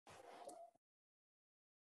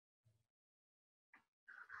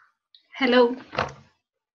Hello.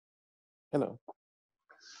 Hello.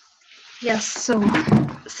 Yes, so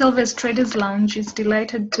Silver's Traders Lounge is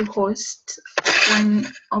delighted to host one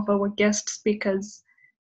of our guest speakers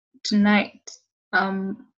tonight,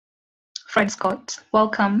 Fred Scott.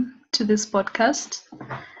 Welcome to this podcast.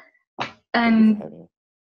 Thank you for And having me.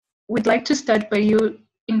 we'd like to start by you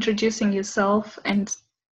introducing yourself and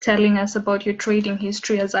telling us about your trading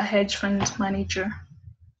history as a hedge fund manager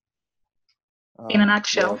in a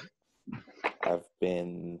nutshell. Well, I've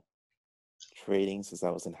been trading since I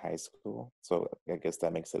was in high school, so I guess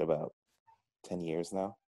that makes it about 10 years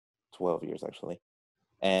now, 12 years actually.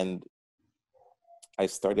 And I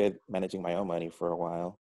started managing my own money for a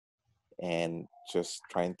while and just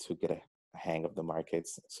trying to get a hang of the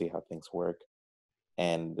markets, see how things work.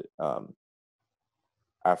 And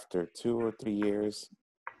after 2 or 3 years,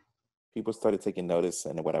 people started taking notice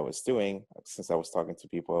in what I was doing since I was talking to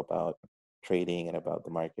people about trading and about the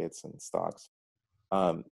markets and stocks.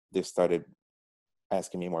 They started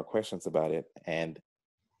asking me more questions about it, and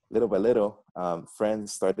little by little,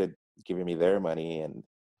 friends started giving me their money, and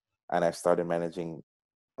I started managing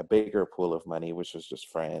a bigger pool of money, which was just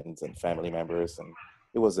friends and family members, and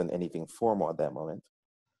it wasn't anything formal at that moment.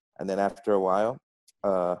 And then after a while,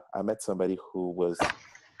 I met somebody who was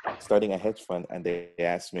starting a hedge fund, and they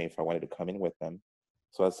asked me if I wanted to come in with them.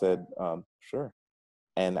 So I said, sure.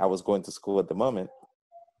 And I was going to school at the moment,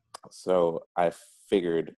 so I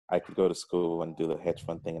figured I could go to school and do the hedge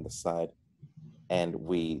fund thing on the side. And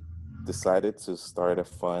we decided to start a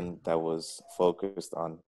fund that was focused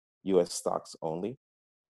on US stocks only.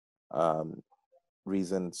 Um,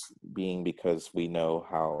 Reasons being because we know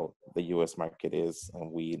how the US market is,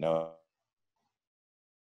 and we know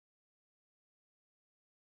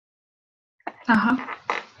Uh-huh.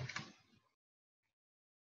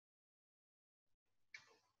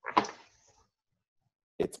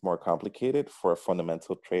 it's more complicated for a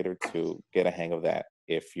fundamental trader to get a hang of that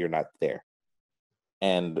if you're not there.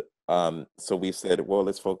 And so we said, well,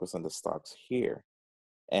 let's focus on the stocks here.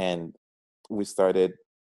 And we started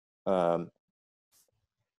um,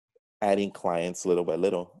 adding clients little by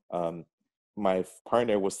little. My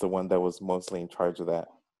partner was the one that was mostly in charge of that.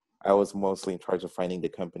 I was mostly in charge of finding the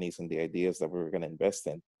companies and the ideas that we were going to invest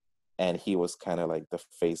in, and he was kind of like the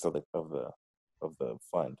face of the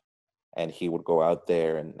fund. And he would go out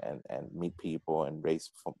there and meet people and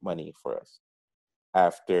raise money for us.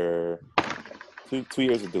 After two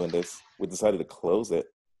years of doing this, we decided to close it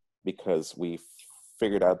because we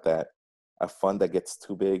figured out that a fund that gets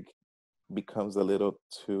too big becomes a little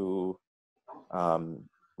too um,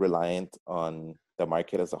 reliant on the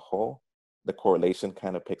market as a whole. The correlation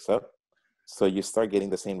kind of picks up. So you start getting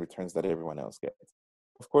the same returns that everyone else gets.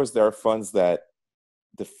 Of course, there are funds that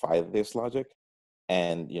defy this logic.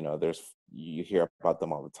 And, you hear about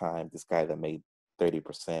them all the time. This guy that made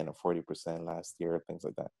 30% or 40% last year, things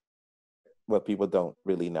like that. What people don't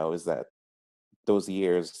really know is that those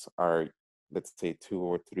years are, let's say, 2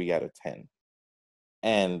 or 3 out of 10.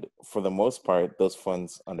 And for the most part, those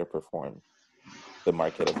funds underperform the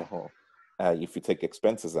market as a whole. If you take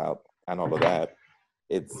expenses out and all of that,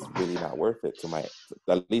 it's really not worth it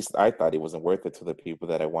at least I thought it wasn't worth it to the people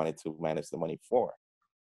that I wanted to manage the money for.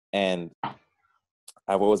 And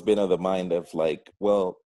I've always been of the mind of like,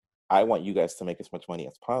 well, I want you guys to make as much money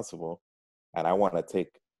as possible. And I want to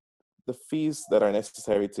take the fees that are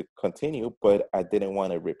necessary to continue, but I didn't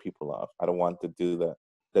want to rip people off. I don't want to do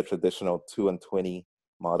the traditional 2 and 20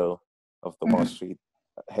 model of the Wall Mhm. Street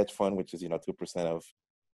hedge fund, which is 2%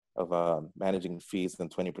 of managing fees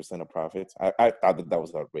and 20% of profits. I thought that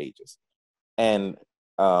was outrageous. And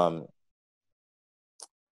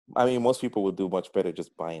I mean, most people would do much better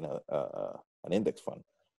just buying an index fund.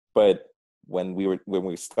 But when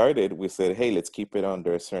we started, we said, hey, let's keep it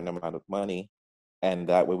under a certain amount of money, and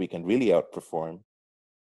that way we can really outperform,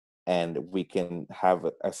 and we can have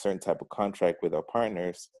a certain type of contract with our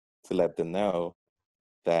partners to let them know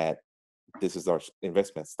that this is our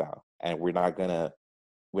investment style, and we're not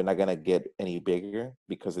gonna get any bigger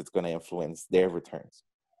because it's gonna influence their returns.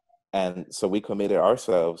 And so we committed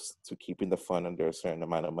ourselves to keeping the fund under a certain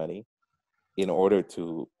amount of money in order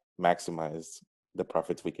to maximize the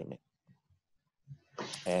profits we can make.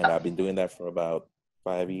 And I've been doing that for about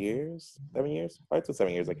 5 years, 7 years, 5 to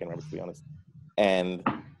 7 years, I can't remember, to be honest. And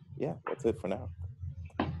yeah, that's it for now.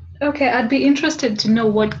 Okay, I'd be interested to know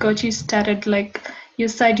what got you started. Like you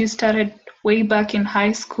said, you started way back in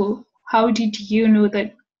high school. How did you know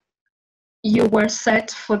that you were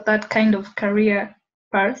set for that kind of career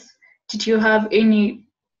path? Did you have any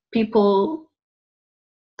people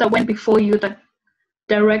that went before you that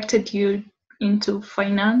directed you into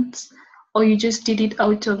finance? or you just did it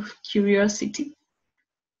out of curiosity?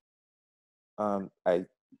 I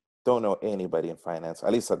don't know anybody in finance.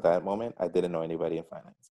 At least at that moment, I didn't know anybody in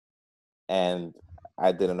finance, and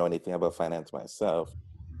I didn't know anything about finance myself.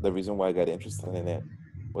 The reason why I got interested in it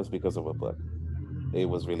was because of a book. It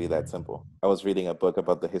was really that simple. I was reading a book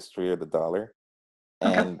about the history of the dollar,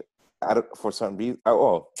 Okay. and for some reason,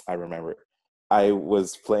 oh, I remember. I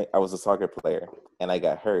was playing. I was a soccer player, and I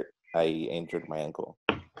got hurt. I injured my ankle,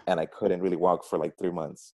 and I couldn't really walk for like 3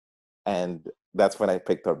 months. And that's when I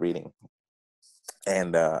picked up reading.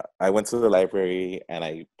 And I went to the library and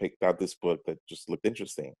I picked out this book that just looked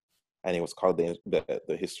interesting, and it was called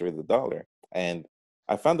the History of the Dollar. And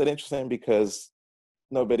I found it interesting because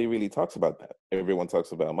nobody really talks about that. Everyone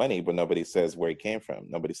talks about money, but nobody says where it came from.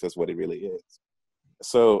 Nobody says what it really is.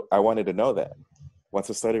 So I wanted to know that. Once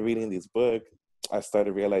I started reading this book, I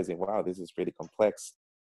started realizing, wow, this is really complex.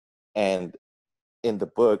 And in the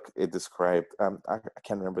book, it described, I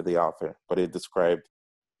can't remember the author, but it described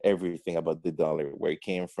everything about the dollar, where it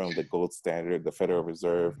came from, the gold standard, the Federal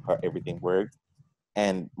Reserve, how everything worked,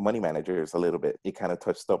 and money managers a little bit. It kind of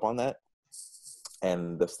touched up on that,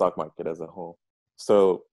 and the stock market as a whole.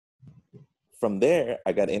 So from there,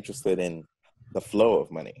 I got interested in the flow of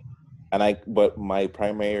money. But my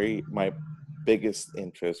biggest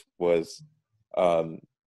interest was um,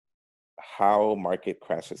 how market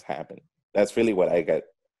crashes happen. That's really what I got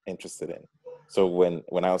interested in. So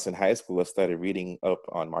when I was in high school, I started reading up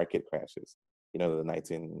on market crashes. The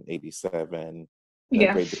 1987, the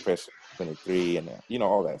Yeah. Great Depression, 23, and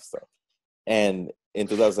all that stuff. And in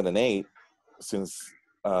 2008, since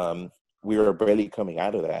we were barely coming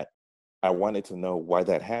out of that, I wanted to know why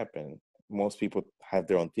that happened. Most people have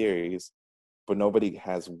their own theories, but nobody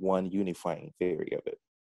has one unifying theory of it.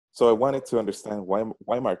 So I wanted to understand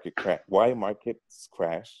why markets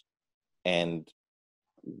crash, and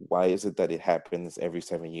why is it that it happens every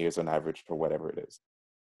 7 years on average, or whatever it is.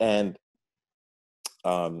 And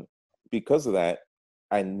um, because of that,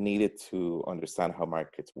 I needed to understand how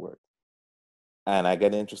markets work. And I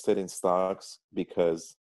got interested in stocks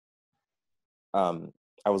because um,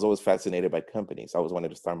 I was always fascinated by companies. I always wanted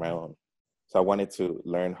to start my own. So I wanted to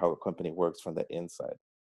learn how a company works from the inside.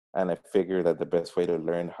 And I figured that the best way to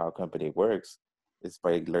learn how a company works is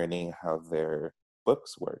by learning how their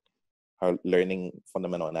books work, how learning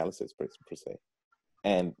fundamental analysis per se.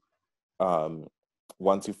 And um,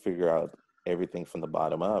 once you figure out everything from the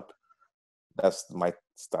bottom up, that's my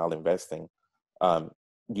style investing. Um,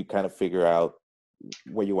 you kind of figure out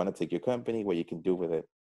where you want to take your company, what you can do with it.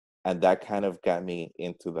 And that kind of got me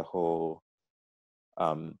into the whole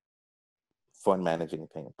um, fund managing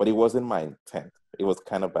thing. But it wasn't my intent. It was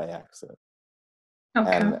kind of by accident.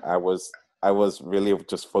 Okay. And I was really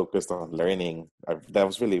just focused on learning. That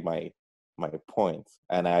was really my point.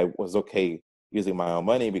 And I was okay using my own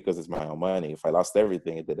money because it's my own money. If I lost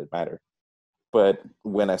everything, it didn't matter. But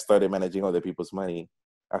when I started managing other people's money,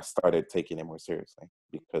 I started taking it more seriously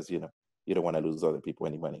because you don't want to lose other people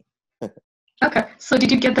any money. Okay. So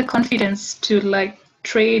did you get the confidence to like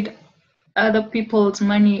trade other people's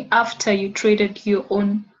money after you traded your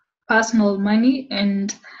own personal money?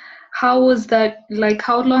 And how was that, like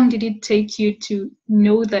how long did it take you to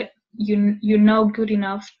know that you're now good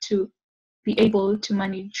enough to be able to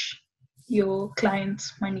manage your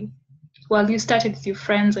clients' money? Well, you started with your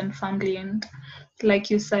friends and family, and like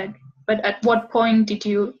you said, but at what point did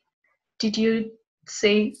you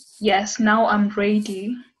say, yes, now I'm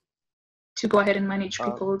ready to go ahead and manage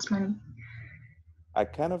Um, people's money? I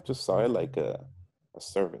kind of just saw it like a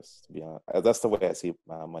service, to be honest. That's the way I see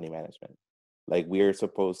money management. Like, we're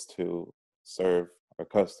supposed to serve our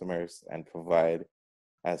customers and provide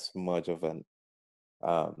as much of an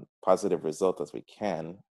positive result as we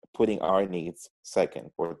can, putting our needs second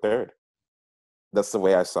or third. That's the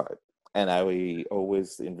way I saw it. And I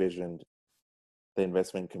always envisioned the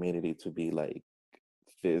investment community to be like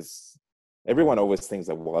this. Everyone always thinks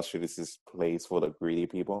that Wall Street is this place full of greedy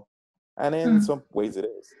people. And in Mm. some ways it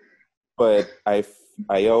is. But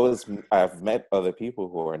I've met other people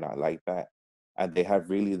who are not like that. And they have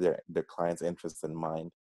really their clients' interests in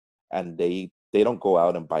mind. And they don't go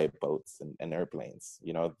out and buy boats and airplanes.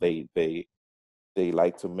 They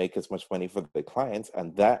like to make as much money for the clients,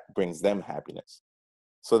 and that brings them happiness.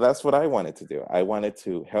 So that's what I wanted to do. I wanted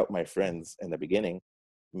to help my friends in the beginning,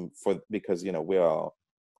 because we all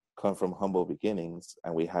come from humble beginnings,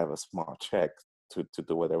 and we have a small check to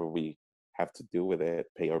do whatever we have to do with it,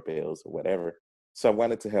 pay our bills or whatever. So I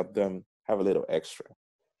wanted to help them have a little extra.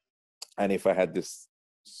 And if I had this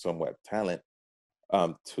somewhat talent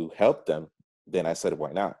to help them, then I said,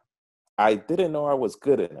 why not? I didn't know I was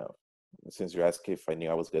good enough. since you asked if I knew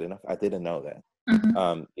I was good enough, I didn't know that.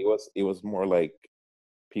 Mm-hmm. It was more like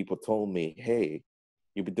people told me, "Hey,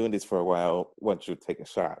 you've been doing this for a while. Why don't you take a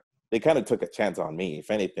shot?" They kind of took a chance on me.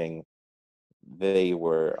 If anything, they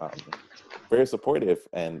were very supportive,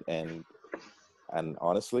 and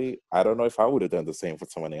honestly, I don't know if I would have done the same for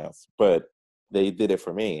someone else, but they did it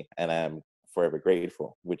for me, and I'm forever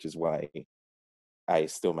grateful, which is why I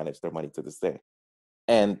still manage their money to this day.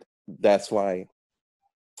 And that's why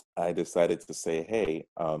I decided to say, hey,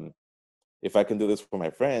 if I can do this for my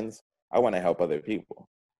friends, I want to help other people.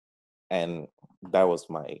 And that was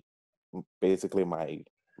basically my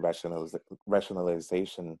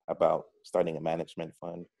rationalization about starting a management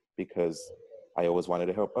fund, because I always wanted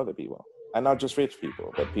to help other people, and not just rich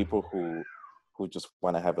people, but people who just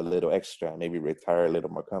want to have a little extra, maybe retire a little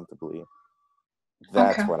more comfortably. Okay.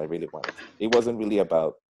 That's what I really wanted. It wasn't really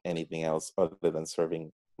about anything else other than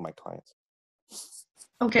serving my clients.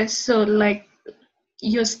 Okay, so like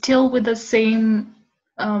you're still with the same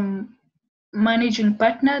um, managing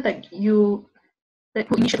partner that who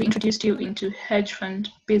initially introduced you into hedge fund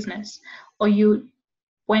business, or you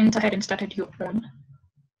went ahead and started your own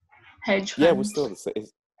hedge Yeah, we're fund? still the same.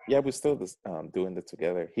 Yeah, we're still doing it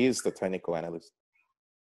together. He's the technical analyst,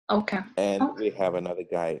 Okay. and Oh, we have another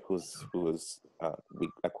guy we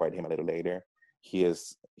acquired him a little later. He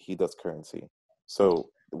does currency. So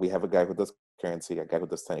we have a guy who does currency, a guy who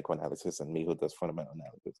does technical analysis, and me who does fundamental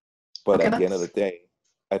analysis. But okay, at the end of the that's day,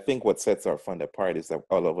 I think what sets our fund apart is that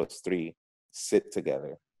all of us three sit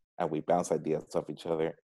together and we bounce ideas off each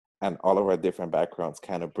other, and all of our different backgrounds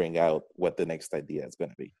kind of bring out what the next idea is going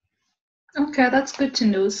to be. okay. That's good to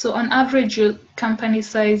know. So on average, your company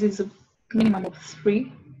size is a minimum of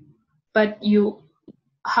three, but you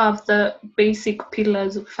have the basic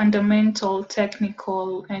pillars of fundamental,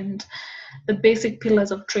 technical, and the basic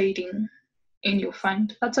pillars of trading in your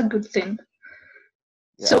fund. That's a good thing.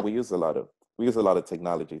 Yeah, So we use a lot of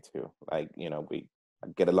technology too. Like, we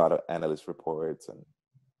get a lot of analyst reports and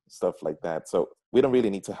stuff like that. So we don't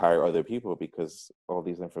really need to hire other people because all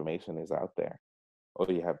this information is out there. All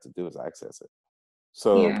you have to do is access it.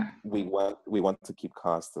 So yeah. we want to keep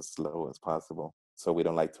costs as low as possible. So we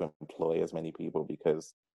don't like to employ as many people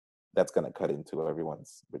because that's going to cut into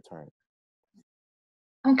everyone's return.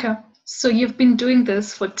 Okay. So you've been doing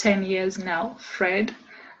this for 10 years now, Fred.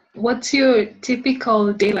 What's your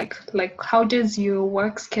typical day like? Like, how does your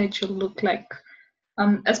work schedule look like?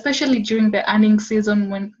 Especially during the earning season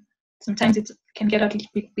when sometimes it can get a little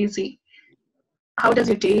bit busy. How does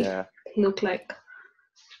your day Yeah, look like?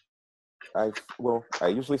 I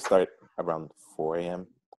usually start around 4 a.m.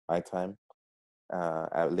 my time.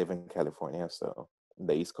 I live in California, so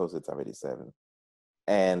the East Coast it's already 7.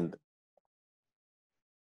 And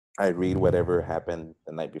I read whatever happened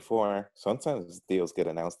the night before. Sometimes deals get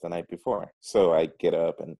announced the night before. So I get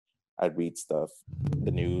up and I read stuff,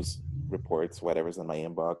 the news reports, whatever's in my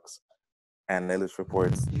inbox, analyst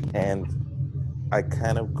reports, and I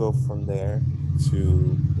kind of go from there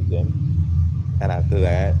to the gym. And after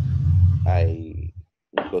that, we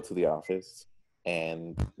go to the office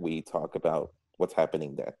and we talk about what's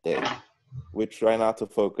happening that day. We try not to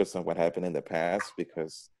focus on what happened in the past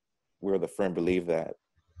because we're the firm belief that,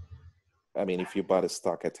 I mean, if you bought a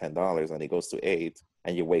stock at $10 and it goes to 8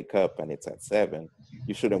 and you wake up and it's at 7,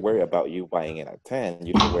 you shouldn't worry about you buying it at 10.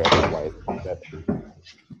 You should worry about why it's at 7.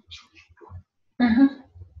 Mm-hmm.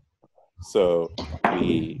 So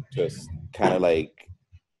we just kind of like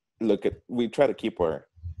we try to keep our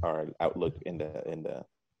outlook in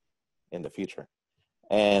the future.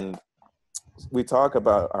 And we talk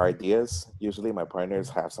about our ideas. Usually my partners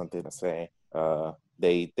have something to say.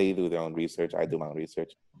 They do their own research, I do my own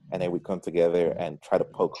research, and then we come together and try to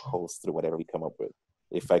poke holes through whatever we come up with.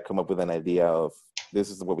 If I come up with an idea of this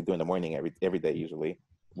is what we do in the morning every day, usually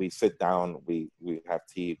we sit down, we have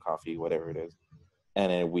tea, coffee, whatever it is,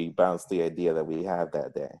 and then we bounce the idea that we have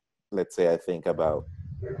that day. Let's say I think about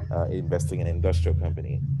investing in an industrial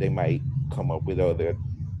company. They might come up with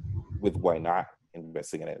why not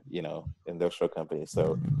investing in it, industrial company.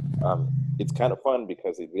 So it's kind of fun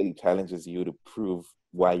because it really challenges you to prove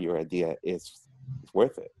why your idea is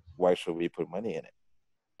worth it. Why should we put money in it?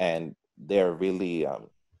 And they're really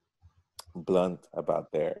blunt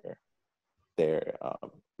about their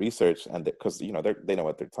research, and because they know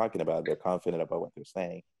what they're talking about, they're confident about what they're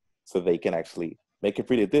saying, so they can actually make it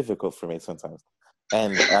pretty difficult for me sometimes,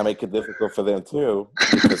 and I make it difficult for them too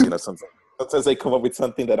because sometimes they come up with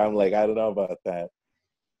something that I'm like, I don't know about that,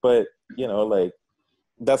 but like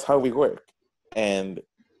that's how we work, and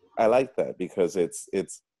I like that because it's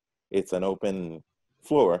an open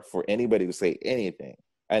floor for anybody to say anything,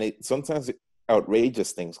 and sometimes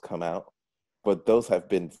outrageous things come out, but those have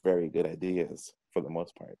been very good ideas for the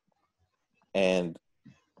most part. And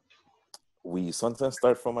we sometimes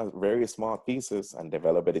start from a very small thesis and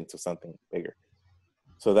develop it into something bigger.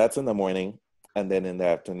 So that's in the morning. And then in the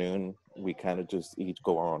afternoon, we kind of just each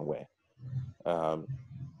go our own way. Um,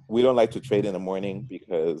 we don't like to trade in the morning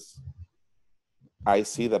because I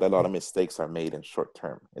see that a lot of mistakes are made in short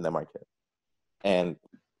term in the market. And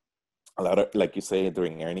a lot of, like you say,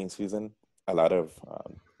 during earnings season, a lot of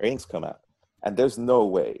earnings come out. And there's no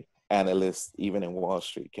way analysts, even in Wall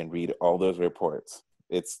Street, can read all those reports.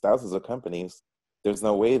 It's thousands of companies. There's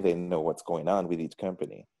no way they know what's going on with each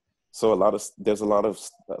company. So there's a lot of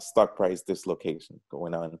stock price dislocation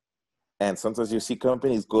going on. And sometimes you see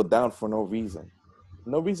companies go down for no reason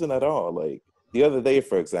at all. Like the other day,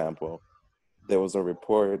 for example, there was a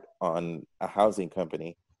report on a housing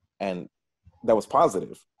company, and that was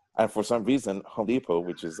positive. And for some reason, Home Depot,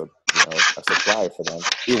 which is a supplier for them,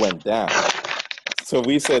 it went down. So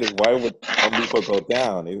we said, why would Home Depot go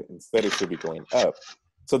down? Instead, it should be going up.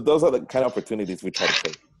 So those are the kind of opportunities we try to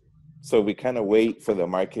take. So we kind of wait for the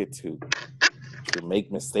market to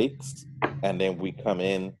make mistakes, and then we come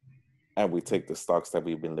in and we take the stocks that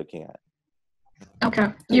we've been looking at. Okay,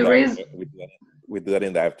 And you raise we do that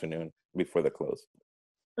in the afternoon before the close.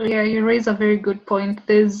 yeah, you raise a very good point.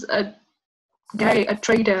 There's a guy, a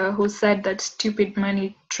trader, who said that stupid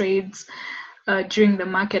money trades during the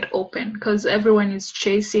market open because everyone is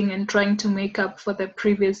chasing and trying to make up for the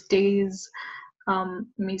previous day's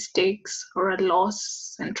mistakes or a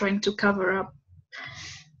loss and trying to cover up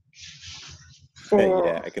for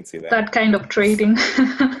Yeah, I can see that. kind of trading.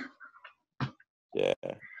 Yeah.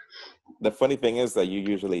 The funny thing is that you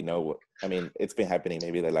usually know. I mean, it's been happening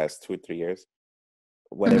maybe the last 2 or 3 years.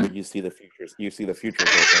 Whenever Mhm. you see the futures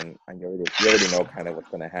open, and you already know kind of what's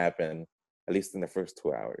going to happen, at least in the first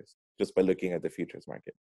 2 hours, just by looking at the futures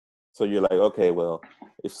market. So you're like, okay, well,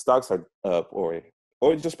 if stocks are up, or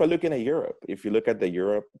just by looking at Europe, if you look at the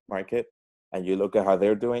Europe market and you look at how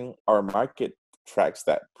they're doing, our market tracks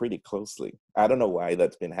that pretty closely. I don't know why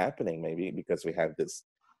that's been happening. Maybe because we have this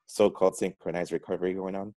so-called synchronized recovery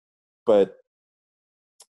going on, but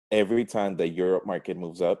every time the Europe market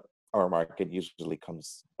moves up, our market usually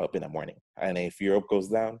comes up in the morning. And if Europe goes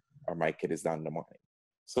down, our market is down in the morning.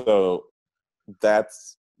 So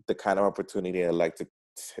that's the kind of opportunity I like to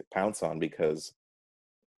pounce on, because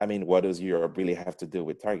I mean, what does Europe really have to do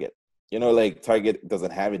with Target? Like Target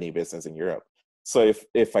doesn't have any business in Europe. So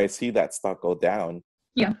if I see that stock go down,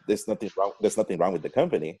 Yeah. there's nothing wrong. There's nothing wrong with the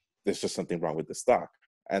company. There's just something wrong with the stock,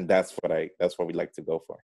 and that's what we like to go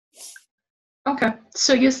for. Okay.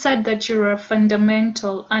 So you said that you're a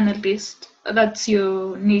fundamental analyst. That's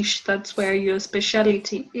your niche. That's where your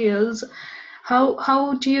specialty is.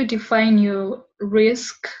 How do you define your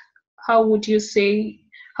risk? How would you say?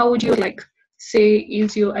 How would you say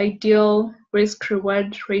is your ideal risk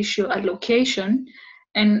reward ratio allocation?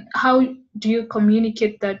 And how do you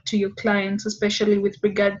communicate that to your clients, especially with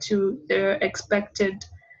regard to their expected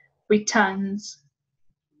returns?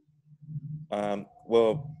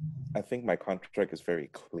 Well, I think my contract is very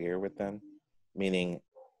clear with them, meaning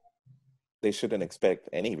they shouldn't expect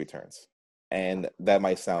any returns. And that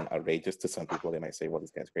might sound outrageous to some people. They might say, well,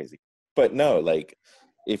 this guy's crazy. But no, like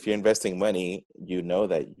if you're investing money, you know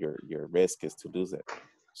that your risk is to lose it.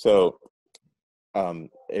 So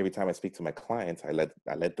every time I speak to my clients, I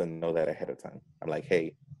let them know that ahead of time. I'm like,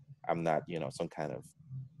 hey, I'm not, some kind of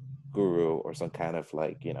guru or some kind of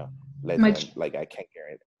legend. Much. Like I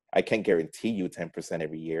can't guarantee you 10%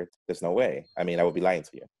 every year. There's no way. I mean, I would be lying to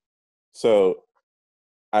you. So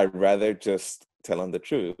I'd rather just tell them the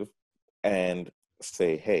truth and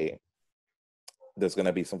say, hey, there's going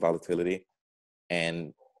to be some volatility,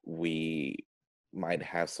 and we might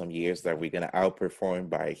have some years that we're going to outperform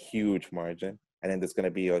by a huge margin. And then there's going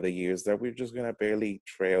to be other years that we're just going to barely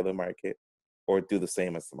trail the market or do the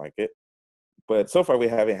same as the market. But so far, we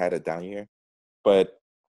haven't had a down year. But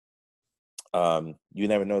you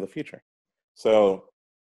never know the future. So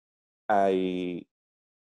I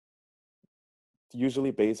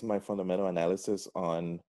usually base my fundamental analysis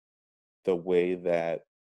on the way that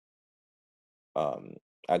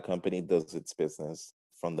a company does its business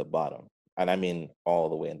from the bottom. And I mean all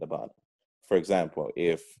the way in the bottom. For example,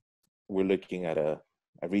 if we're looking at a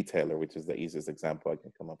retailer, which is the easiest example I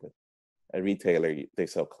can come up with, a retailer, they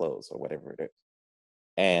sell clothes or whatever it is.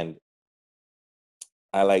 And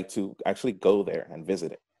I like to actually go there and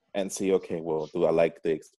visit it and see, okay, well, do I like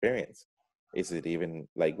the experience? Is it even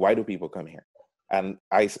like, why do people come here? And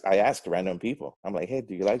I ask random people, I'm like, hey,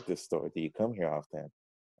 do you like this store? Do you come here often?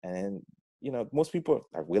 And, most people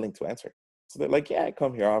are willing to answer. So they're like, yeah, I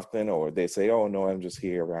come here often, or they say, oh no, I'm just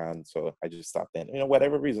here around, so I just stopped in.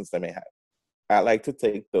 Whatever reasons they may have. I like to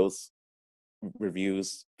take those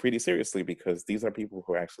reviews pretty seriously because these are people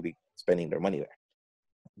who are actually spending their money there.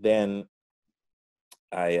 Then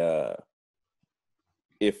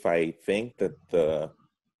if I think that the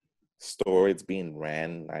store is being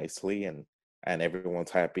ran nicely and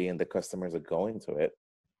everyone's happy and the customers are going to it,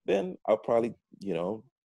 then I'll probably,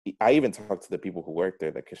 I even talk to the people who work there,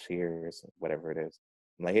 the cashiers, whatever it is.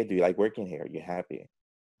 I'm like, hey, do you like working here? Are you happy?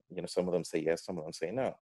 Some of them say yes, some of them say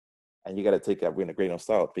no. And you got to take that with a grain of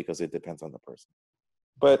salt because it depends on the person.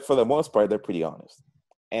 But for the most part, they're pretty honest.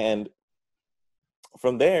 And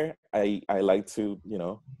from there, I like to,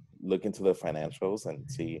 look into the financials and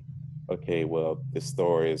see, okay, well, the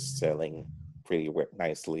store is selling pretty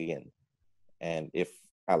nicely. And if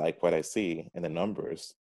I like what I see in the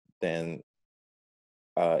numbers, then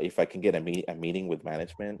if I can get a meeting with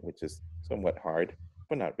management, which is somewhat hard,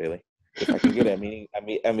 but not really. If I can get a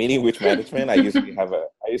meeting with management, I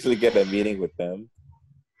usually get a meeting with them,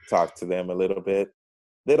 talk to them a little bit.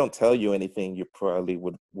 They don't tell you anything you probably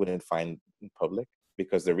wouldn't find in public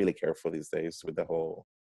because they're really careful these days with the whole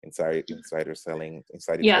insider trading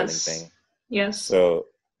Yes. thing. Yes. So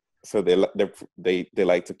they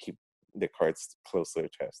like to keep their cards close to their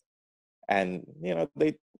chest, and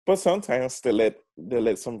but sometimes they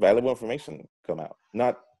let some valuable information come out,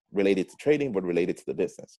 not related to trading, but related to the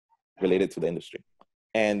business, related to the industry.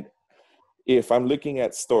 And if I'm looking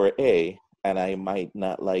at store A and I might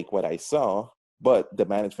not like what I saw, but the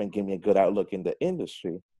management gave me a good outlook in the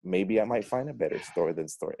industry, maybe I might find a better store than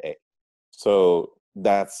store A. So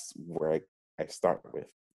that's where I start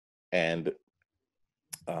with. And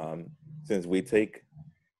since we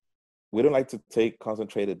don't like to take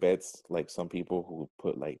concentrated bets like some people who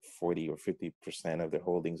put like 40 or 50% of their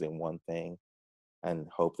holdings in one thing and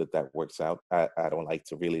hope that works out. I don't like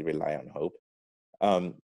to really rely on hope.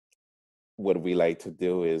 Um, what we like to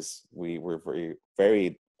do is we're very,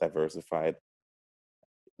 very diversified.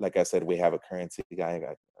 Like I said, we have a currency guy,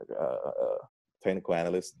 a technical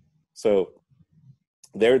analyst. So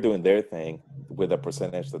they're doing their thing with a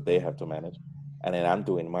percentage that they have to manage. And then I'm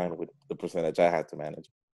doing mine with the percentage I have to manage.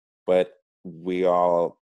 But we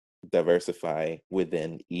all diversify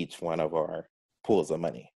within each one of our pools of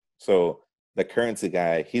money. So the currency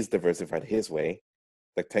guy, he's diversified his way.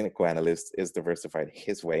 The technical analyst is diversified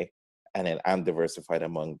his way. And then I'm diversified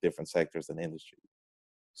among different sectors and industries.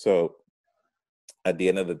 So at the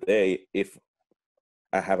end of the day, if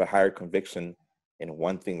I have a higher conviction in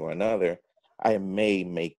one thing or another, I may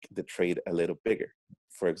make the trade a little bigger.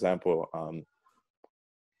 For example,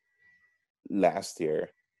 last year,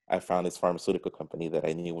 I found this pharmaceutical company that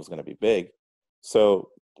I knew was going to be big. So,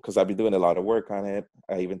 because I've been doing a lot of work on it,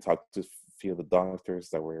 I even talked to a few of the doctors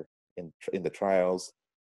that were in the trials,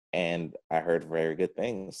 and I heard very good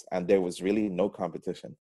things. And there was really no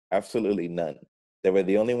competition, absolutely none. They were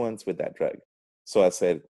the only ones with that drug. So I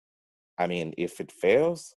said, I mean, if it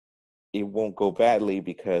fails, it won't go badly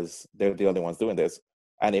because they're the only ones doing this.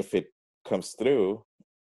 And if it comes through,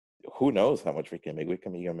 who knows how much we can make? We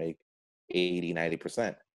can either make 80,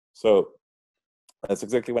 90%. So that's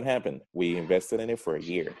exactly what happened. We invested in it for a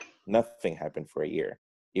year. Nothing happened for a year.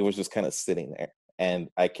 It was just kind of sitting there. And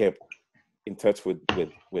I kept in touch with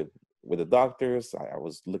the doctors. I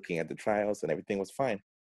was looking at the trials and everything was fine.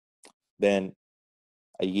 Then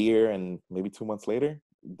a year and maybe 2 months later,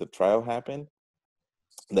 the trial happened.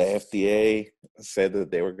 The FDA said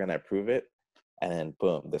that they were going to approve it. And then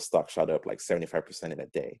boom, the stock shot up like 75% in a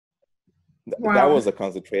day. That Wow. was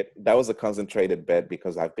a concentrated bet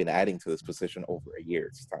because I've been adding to this position over a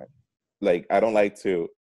year's time. Like I don't like to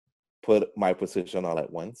put my position all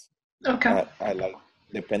at once. Okay. I like,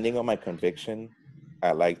 depending on my conviction,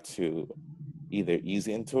 I like to either ease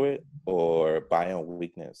into it or buy on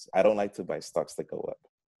weakness. I don't like to buy stocks that go up.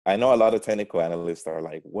 I know a lot of technical analysts are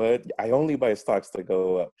like, what? I only buy stocks that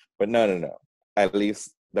go up. But no. At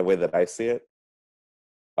least the way that I see it,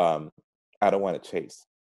 um, I don't want to chase.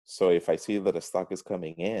 So if I see that a stock is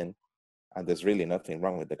coming in and there's really nothing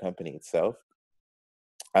wrong with the company itself,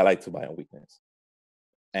 I like to buy on weakness.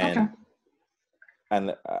 Okay.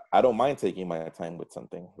 And I don't mind taking my time with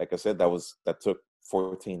something. Like I said, that took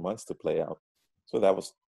 14 months to play out. So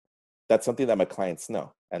that's something that my clients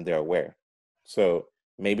know and they're aware. So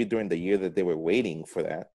maybe during the year that they were waiting for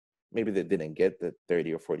that, maybe they didn't get the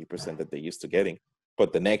 30 or 40% that they used to getting,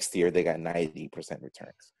 but the next year they got 90%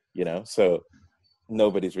 returns, So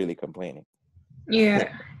nobody's really complaining.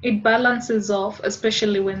 Yeah, it balances off,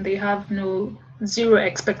 especially when they have no zero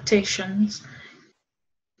expectations.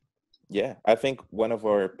 Yeah, I think one of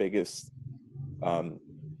our biggest um,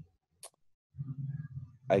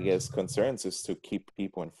 I guess, concerns is to keep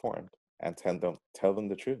people informed and tell them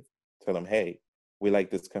the truth. Tell them, hey, we like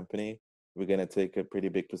this company. We're gonna take a pretty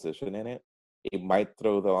big position in it. It might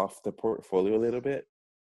throw off the portfolio a little bit,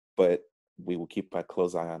 but we will keep a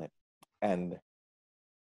close eye on it. And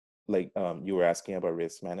like you were asking about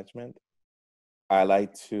risk management, I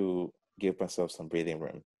like to give myself some breathing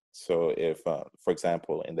room. So if, for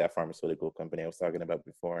example, in that pharmaceutical company I was talking about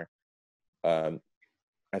before, um,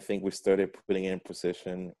 I think we started putting in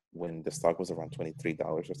position when the stock was around $23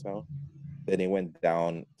 or so. Then it went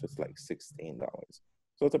down to like $16.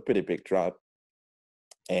 So it's a pretty big drop.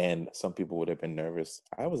 And some people would have been nervous.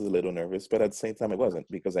 I was a little nervous, but at the same time, I wasn't,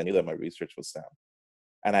 because I knew that my research was sound.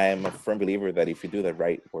 And I am a firm believer that if you do the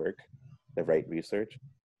right work, the right research,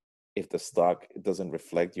 if the stock doesn't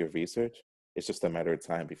reflect your research, it's just a matter of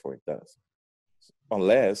time before it does,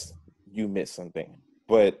 unless you miss something.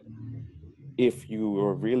 But if you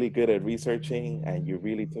are really good at researching and you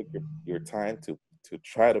really took your time to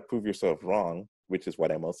try to prove yourself wrong, which is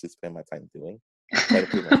what I mostly spend my time doing, try to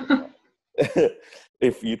prove myself wrong.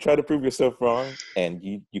 If you try to prove yourself wrong and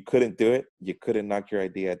you couldn't do it, you couldn't knock your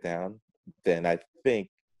idea down, then I think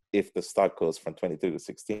if the stock goes from 22 to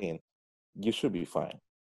 16, you should be fine.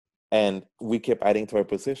 And we kept adding to our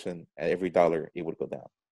position, and every dollar it would go down.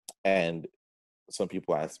 And some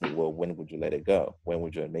people ask me, well, when would you let it go? When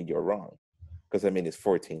would you admit you're wrong? Because I mean, it's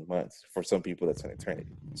 14 months. For some people, that's an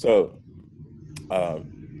eternity.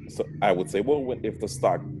 Um, so I would say, well, if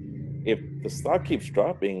the stock keeps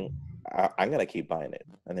dropping, I'm gonna keep buying it.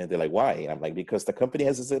 And then they're like, why? And I'm like, because the company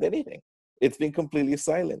hasn't said anything. It's been completely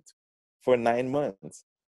silent for 9 months.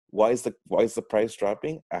 Why is the price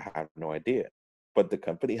dropping? I have no idea. But the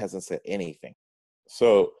company hasn't said anything.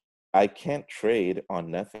 So I can't trade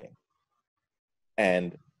on nothing.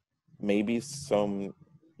 And maybe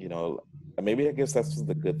maybe I guess that's just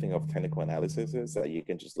the good thing of technical analysis, is that you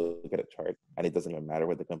can just look at a chart and it doesn't even matter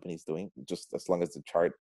what the company's doing. Just as long as the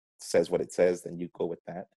chart says what it says, then you go with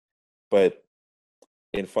that. But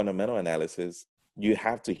in fundamental analysis, you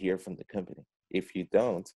have to hear from the company. If you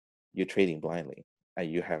don't, you're trading blindly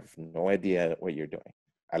and you have no idea what you're doing.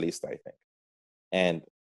 At least I think. And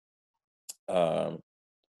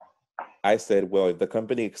I said, well, if the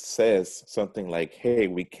company says something like, hey,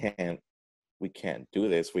 we can't do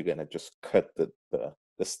this, we're gonna just cut the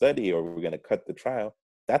study, or we're gonna cut the trial,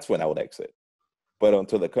 that's when I would exit. But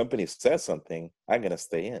until the company says something, I'm gonna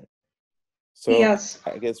stay in. So Yes.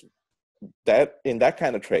 I guess that in that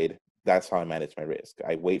kind of trade, that's how I manage my risk.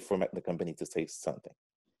 I wait for the company to say something.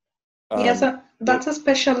 Yes, It that's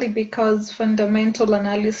especially because fundamental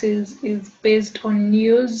analysis is based on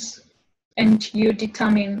news, and you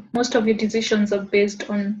determine most of your decisions are based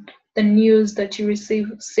on the news that you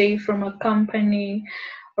receive, say, from a company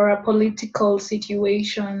or a political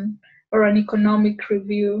situation or an economic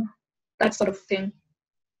review, that sort of thing.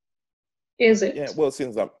 Is yeah, it? well,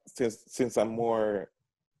 since I'm more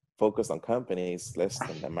focused on companies, less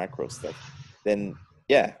than the macro stuff, then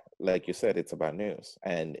yeah, like you said, it's about news.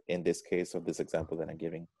 And in this case of this example that I'm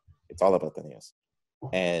giving, it's all about the news.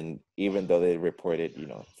 And even though they reported,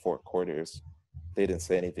 4 quarters, they didn't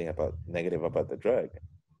say anything about negative about the drug,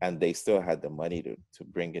 and they still had the money to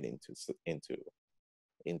bring it into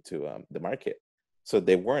the market. So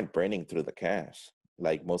they weren't burning through the cash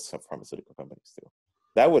like most of pharmaceutical companies do.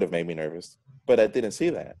 That would have made me nervous, but I didn't see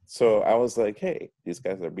that. So I was like, hey, these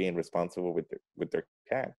guys are being responsible with their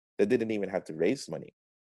cash. They didn't even have to raise money.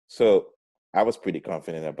 So I was pretty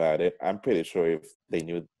confident about it. I'm pretty sure if they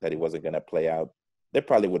knew that it wasn't going to play out, they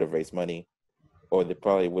probably would have raised money, or they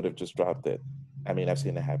probably would have just dropped it. I mean, I've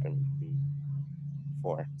seen it happen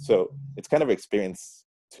before. So it's kind of experience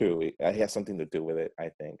too. It has something to do with it, I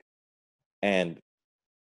think. And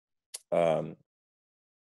um,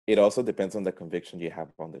 it also depends on the conviction you have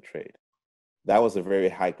on the trade. That was a very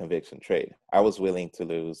high conviction trade. I was willing to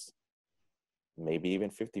lose maybe even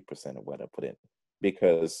 50% of what I put in,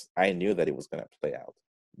 because I knew that it was going to play out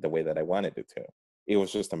the way that I wanted it to. It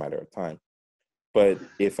was just a matter of time. But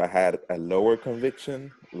if I had a lower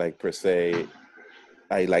conviction, like per se,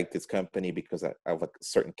 I like this company because of a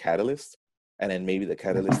certain catalyst, and then maybe the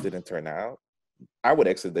catalyst didn't turn out, I would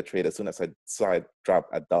exit the trade as soon as I saw it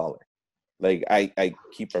drop $1. Like I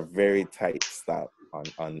keep a very tight stop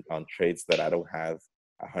on trades that I don't have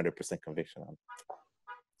 100% conviction on.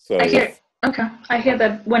 So I hear. if Okay, I hear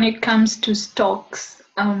that when it comes to stocks,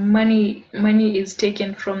 money is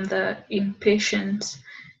taken from the impatient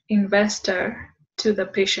investor to the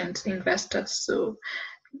patient investor. So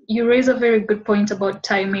you raise a very good point about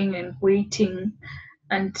timing and waiting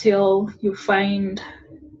until you find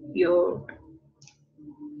your,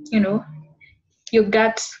 you know, your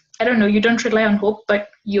gut I don't know, you don't rely on hope, but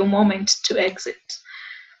your moment to exit.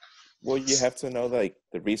 Well, you have to know like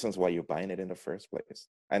the reasons why you're buying it in the first place.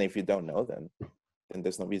 And if you don't know them, then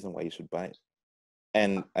there's no reason why you should buy it.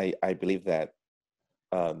 And I believe that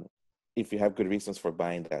um, if you have good reasons for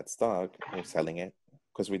buying that stock or selling it,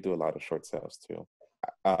 because we do a lot of short sales too,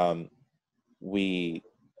 um, we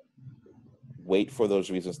wait for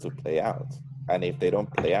those reasons to play out. And if they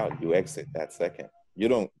don't play out, you exit that second. You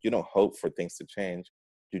don't hope for things to change.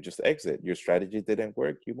 You just exit. Your strategy didn't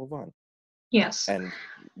work, you move on. Yes. And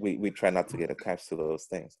we try not to get attached to those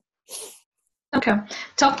things. Okay.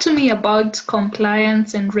 Talk to me about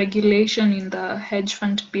compliance and regulation in the hedge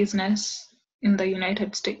fund business in the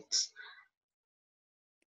United States.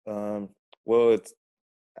 Um, well,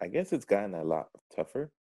 I guess it's gotten a lot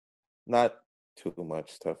tougher. Not too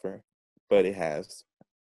much tougher, but it has.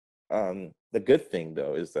 The good thing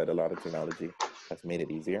though is that a lot of technology has made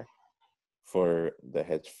it easier for the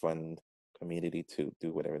hedge fund community to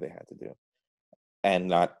do whatever they had to do and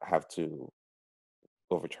not have to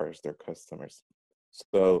overcharge their customers.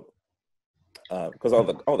 So, because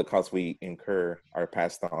all the costs we incur are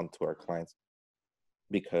passed on to our clients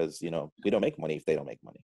because we don't make money if they don't make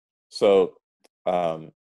money. So,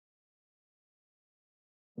 um,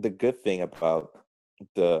 the good thing about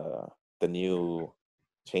the the new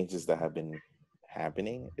changes that have been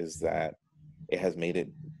happening is that it has made it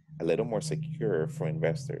a little more secure for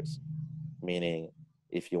investors. Meaning,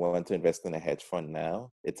 if you want to invest in a hedge fund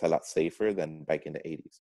now, it's a lot safer than back in the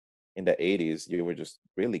 80s. In the 80s, you were just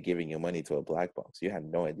really giving your money to a black box. You had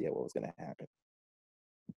no idea what was going to happen.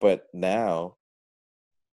 But now,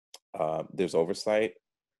 there's oversight.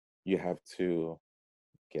 You have to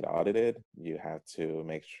get audited. You have to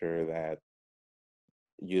make sure that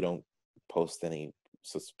you don't post any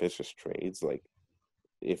suspicious trades. Like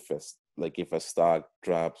if a stock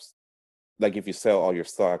drops, like if you sell all your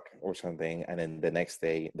stock or something, and then the next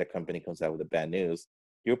day the company comes out with the bad news,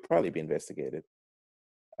 you'll probably be investigated.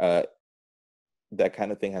 Uh, that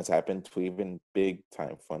kind of thing has happened to even big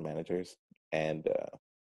time fund managers, and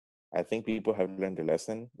I think people have learned their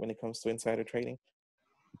lesson when it comes to insider trading.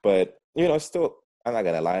 But still, I'm not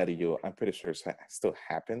gonna lie to you. I'm pretty sure it still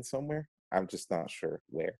happens somewhere. I'm just not sure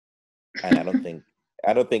where, and I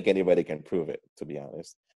don't think anybody can prove it, to be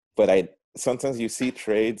honest. But I sometimes you see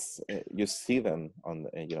trades, you see them on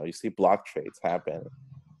you see block trades happen,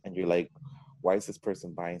 and you're like, why is this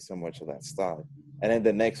person buying so much of that stock? And then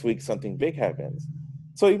the next week something big happens.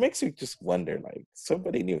 So it makes you just wonder, like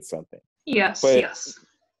somebody knew something. Yes, But yes.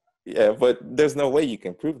 yeah, but there's no way you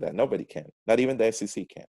can prove that. Nobody can. Not even the SEC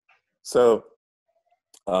can. So,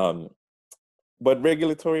 um, but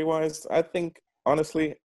regulatory wise, I think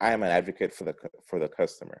honestly, I am an advocate for the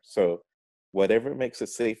customer. So, whatever makes it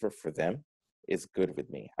safer for them is good with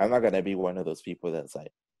me. I'm not gonna be one of those people that's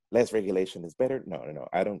like, less regulation is better. No, no, no.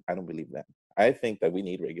 I don't believe that. I think that we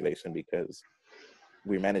need regulation because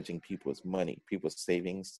we're managing people's money, people's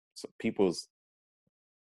savings, so people's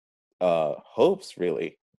hopes.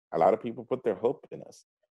 Really, a lot of people put their hope in us.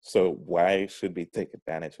 So why should we take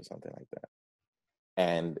advantage of something like that?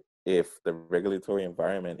 And if the regulatory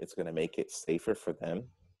environment is going to make it safer for them,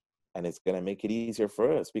 and it's going to make it easier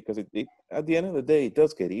for us, because at the end of the day, it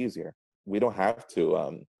does get easier. We don't have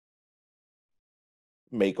to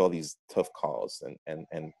make all these tough calls. And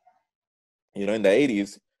in the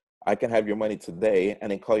 80s, I can have your money today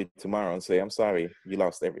and then call you tomorrow and say, I'm sorry, you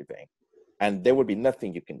lost everything. And there would be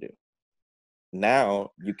nothing you can do.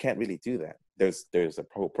 Now you can't really do that. There's a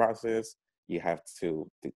whole process. You have to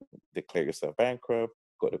declare yourself bankrupt,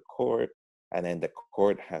 go to court, and then the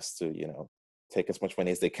court has to take as much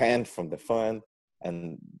money as they can from the fund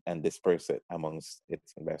and disperse it amongst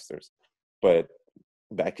its investors. But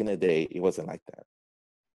back in the day, it wasn't like that.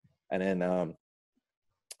 And then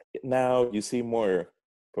now you see more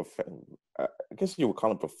I guess you would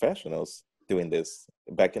call them professionals doing this.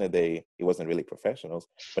 Back in the day, it wasn't really professionals,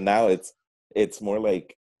 but now it's more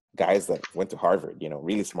like guys that went to Harvard,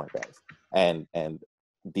 really smart guys. And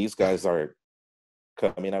these guys are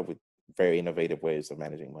coming up with very innovative ways of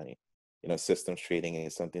managing money. Systems trading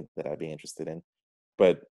is something that I'd be interested in.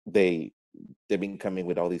 But they've been coming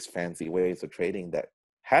with all these fancy ways of trading that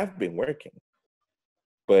have been working.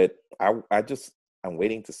 But I'm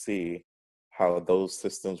waiting to see how those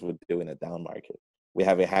systems would do in a down market. We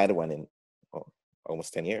haven't had one in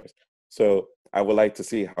almost 10 years. So I would like to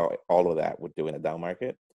see how all of that would do in a down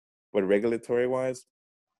market. But regulatory wise,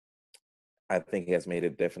 I think it has made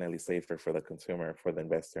it definitely safer for the consumer, for the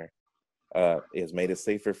investor. It has made it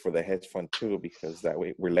safer for the hedge fund too, because that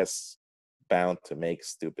way we're less bound to make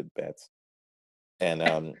stupid bets.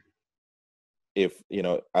 And if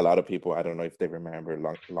a lot of people, I don't know if they remember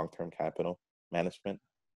long-term capital management.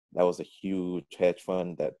 That was a huge hedge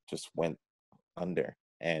fund that just went under,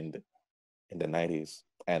 and in the 90s,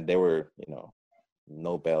 and they were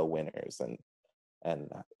Nobel winners, and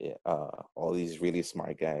all these really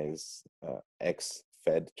smart guys.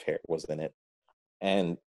 Ex-Fed chair was in it,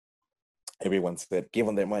 and everyone said, "Give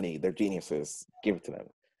them their money. They're geniuses. Give it to them."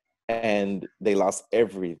 And they lost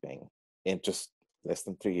everything in just less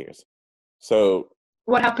than 3 years. So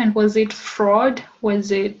What happened? Was it fraud?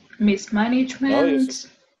 Was it no, mismanagement?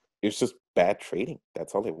 it's just bad trading.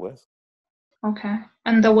 That's all it was. Okay.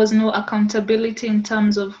 And there was no accountability in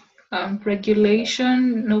terms of No,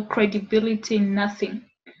 regulation, no credibility, nothing.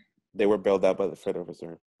 they were bailed out by the Federal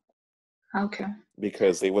Reserve Okay.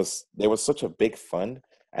 because there was such a big fund,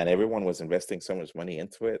 and everyone was investing so much money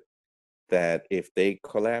into it that if they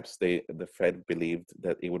collapsed, the Fed believed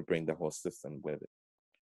that it would bring the whole system with it.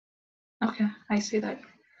 Okay, I see that.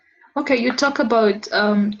 Okay, you talk about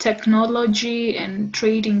technology and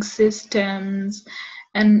trading systems,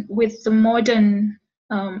 and with the modern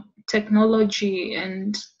technology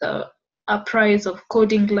and the uprise of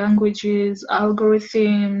coding languages,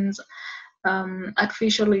 algorithms,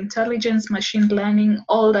 artificial intelligence, machine learning,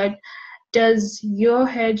 all that. Does your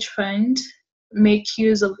hedge fund make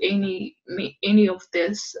use of any of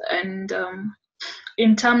this? And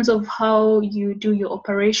in terms of how you do your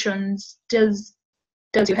operations, does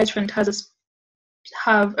your hedge fund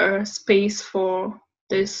have a space for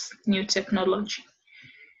this new technology?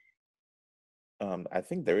 I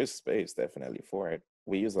think there is space definitely for it.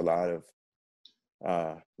 We use a lot of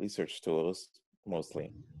research tools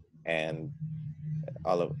mostly, and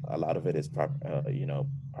a lot of it is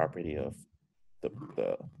property of the,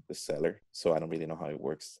 the the seller. So I don't really know how it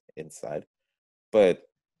works inside, but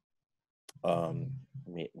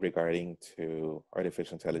regarding to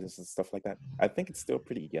artificial intelligence and stuff like that, I think it's still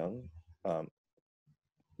pretty young. Um,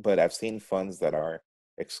 but I've seen funds that are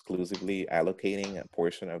exclusively allocating a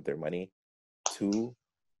portion of their money to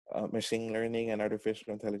machine learning and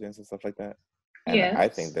artificial intelligence and stuff like that. And Yes. I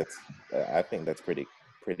think that's pretty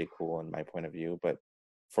cool in my point of view. But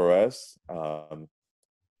for us,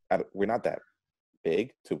 we're not that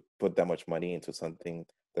big to put that much money into something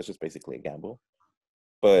that's just basically a gamble.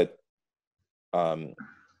 But um,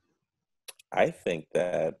 I think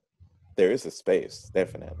that there is a space,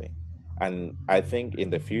 definitely. And I think in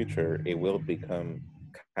the future, it will become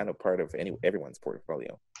kind of part of everyone's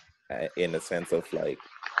portfolio, in the sense of like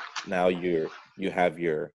now you have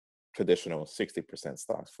your traditional 60%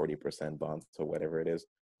 stocks, 40% bonds, or whatever it is.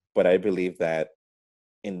 But I believe that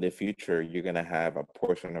in the future, you're going to have a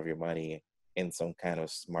portion of your money in some kind of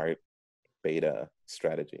smart beta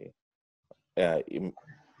strategy. Uh,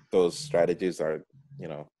 those strategies are,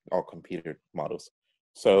 all computer models.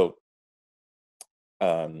 So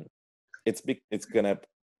um, it's gonna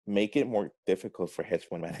make it more difficult for hedge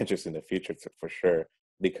fund managers in the future for sure.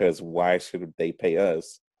 Because why should they pay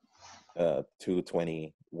us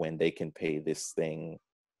 220 when they can pay this thing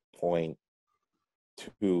 0.20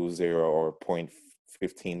 or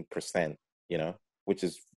 0.15%, which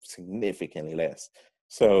is significantly less.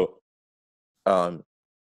 So um,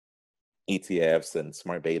 ETFs and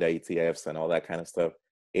smart beta ETFs and all that kind of stuff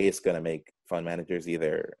is gonna make fund managers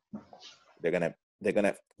either they're gonna they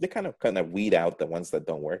kind of weed out the ones that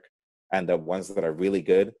don't work, and the ones that are really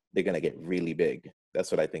good, they're gonna get really big.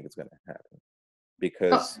 That's what I think is gonna happen, Oh,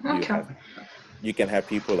 because okay. you can have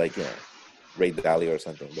people like Ray Dalio or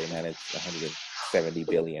something. They manage 170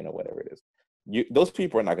 billion or whatever it is. Those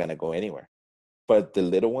people are not gonna go anywhere. But the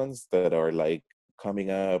little ones that are like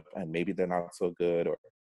coming up and maybe they're not so good, or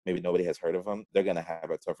maybe nobody has heard of them, they're gonna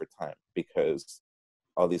have a tougher time because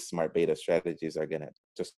all these smart beta strategies are gonna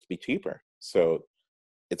just be cheaper. So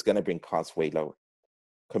it's gonna bring costs way lower.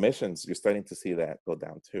 Commissions, you're starting to see that go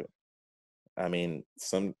down too. I mean,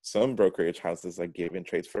 some brokerage houses are giving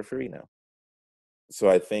trades for free now. So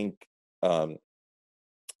um,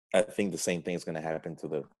 I think the same thing is going to happen to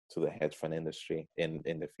the hedge fund industry in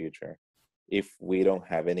the future, if we don't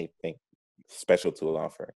have anything special to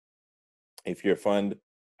offer. If your fund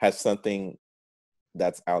has something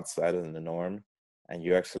that's outside of the norm, and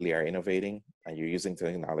you actually are innovating and you're using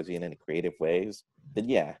technology in any creative ways, then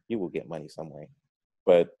yeah, you will get money some way.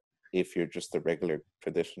 But if you're just a regular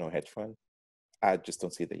traditional hedge fund, I just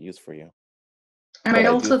don't see the use for you. And But I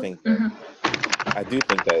also, I do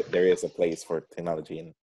think that there is a place for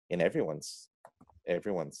technology in everyone's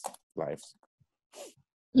lives.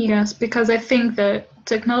 yes, because I think that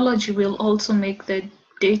technology will also make the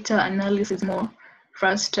data analysis more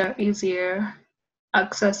faster, easier,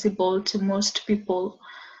 accessible to most people.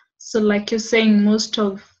 So, like you're saying, most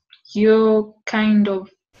of your kind of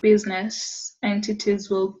business entities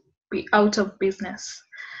will be out of business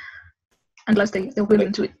unless they're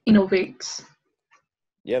willing That, to innovate.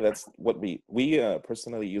 yeah, that's what we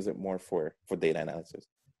personally use it more for data analysis.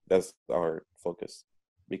 That's our focus,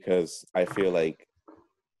 because I feel like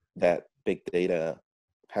that big data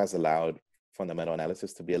has allowed fundamental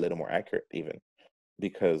analysis to be a little more accurate, even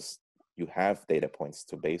because you have data points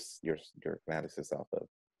to base your analysis off of.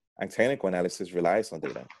 And technical analysis relies on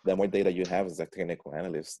data. The more data you have as a technical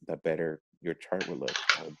analyst, the better your chart will look,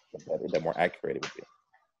 or the more accurate it would be.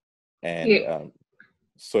 And Yeah,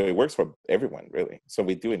 so it works for everyone, really. So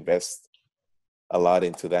we do invest a lot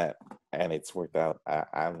into that, and it's worked out.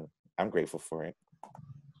 I'm grateful for it.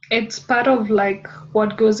 it's part of like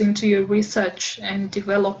what goes into your research and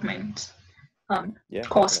development Yeah, definitely.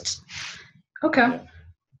 costs. Okay. Yeah.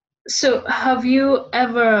 So have you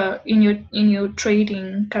ever in your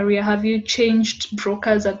trading career have you changed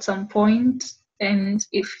brokers at some point? And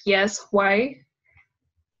if yes, why?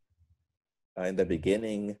 In the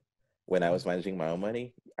beginning, when I was managing my own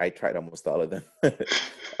money, I tried almost all of them.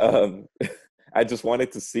 um, I just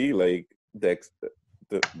wanted to see like the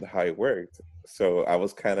how it worked. So I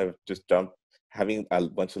was kind of just having a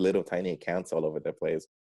bunch of little tiny accounts all over the place,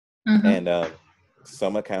 Mm-hmm. and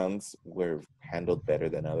some accounts were handled better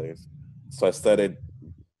than others. So I started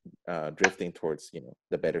drifting towards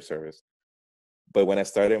the better service. But when I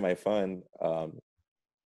started my fund,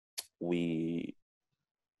 we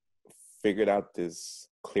figured out this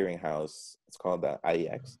clearinghouse. It's called the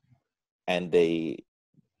IEX, and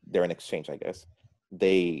they're an exchange, I guess.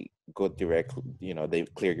 They go direct, they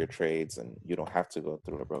clear your trades, and you don't have to go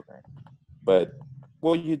through a broker. But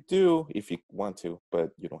well, you do if you want to, but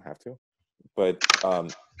you don't have to. But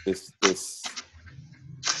this this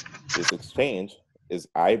this exchange is,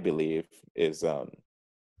 I believe, is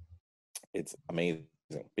it's amazing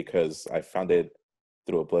because I found it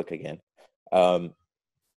through a book again. Um,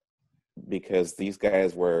 because these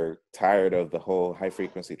guys were tired of the whole high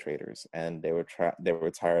frequency traders, and they were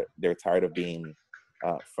tired of being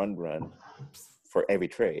front run for every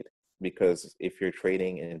trade. Because if you're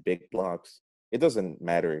trading in big blocks, it doesn't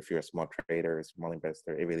matter if you're a small trader or a small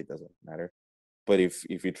investor, it really doesn't matter. But if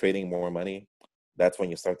you're trading more money, that's when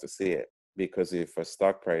you start to see it. Because if a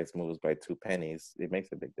stock price moves by 2 pennies, it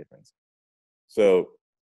makes a big difference. So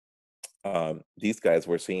these guys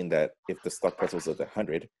were seeing that if the stock price was at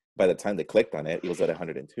 100, by the time they clicked on it, it was at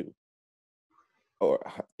 102, or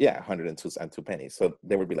yeah, 102 and 2 pennies. So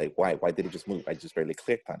they would be like, why did it just move? I just barely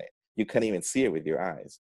clicked on it. You can't even see it with your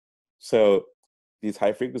eyes. So these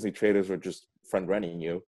high frequency traders were just front running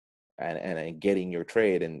you, and getting your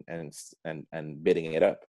trade, and bidding it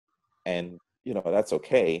up. And that's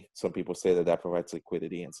okay. Some people say that provides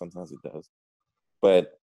liquidity, and sometimes it does.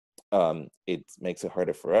 But it makes it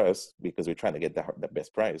harder for us because we're trying to get the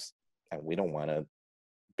best price, and we don't want to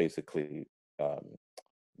basically um,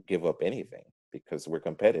 give up anything because we're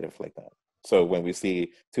competitive like that. So when we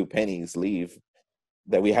see 2 pennies leave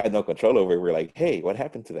that we had no control over, we're like, hey, what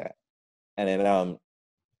happened to that? And then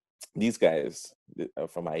these guys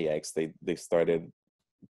from IEX, they started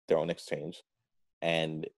their own exchange,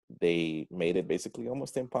 and they made it basically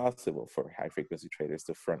almost impossible for high frequency traders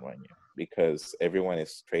to front run you because everyone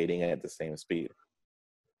is trading at the same speed.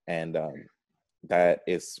 And that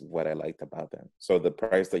is what I liked about them. So the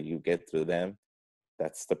price that you get through them,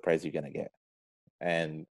 that's the price you're gonna get,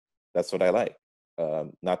 and that's what I like.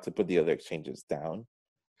 Not to put the other exchanges down,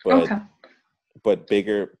 but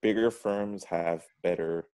Okay. bigger firms have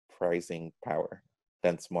better pricing power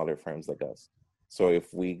than smaller firms like us. So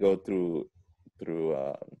if we go through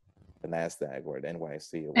the Nasdaq or the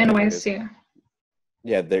NYC or whatever it is, NYC.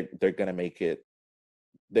 yeah, they're gonna make it.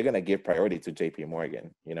 They're gonna give priority to JP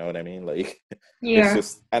Morgan. You know what I mean? Like, it's Yeah.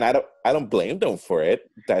 just, and I don't blame them for it.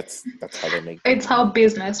 That's how they make their It's how money.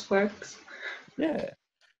 business works. Yeah,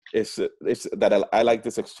 it's that I like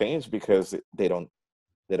this exchange because they don't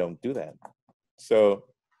do that. So,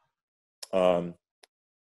 um,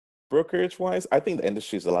 brokerage wise, I think the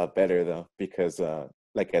industry is a lot better though because,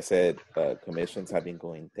 like I said, commissions have been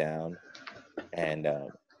going down, and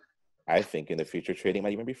I think in the future trading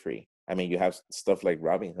might even be free. I mean, you have stuff like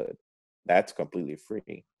Robinhood, that's completely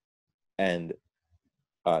free, and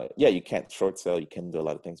yeah, you can't short sell, you can do a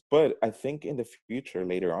lot of things, but I think in the future,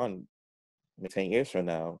 later on, 10 years from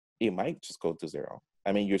now, it might just go to zero.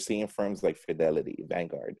 I mean, you're seeing firms like Fidelity,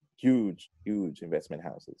 Vanguard, huge investment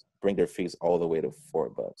houses bring their fees all the way to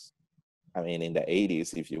 $4. I mean, in the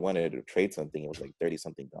 80s, if you wanted to trade something, it was like 30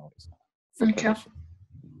 something dollars for Okay. commission.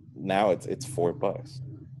 Now it's $4.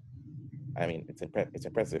 I mean, it's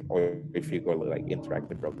impressive. Or if you go to like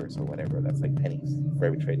interactive brokers or whatever, that's like pennies for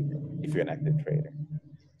every trade you make if you're an active trader.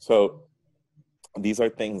 So these are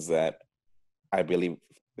things that I believe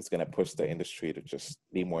is going to push the industry to just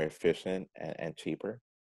be more efficient and cheaper,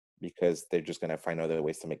 because they're just going to find other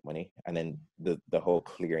ways to make money. And then the whole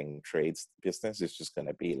clearing trades business is just going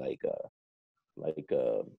to be like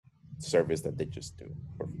a service that they just do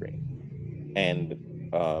for free. And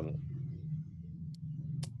um,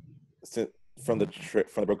 so from the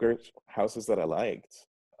brokerage houses that I liked,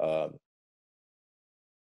 um,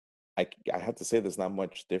 I have to say there's not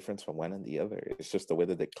much difference from one and the other. It's just the way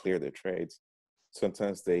that they clear their trades.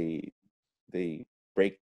 Sometimes they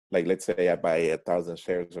break, like let's say I buy 1,000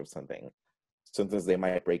 shares of something. Sometimes they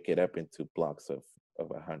might break it up into blocks of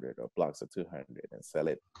 100 or blocks of 200 and sell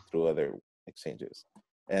it through other exchanges.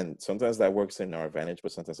 And sometimes that works in our advantage,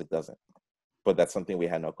 but sometimes it doesn't. But that's something we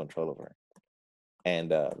had no control over.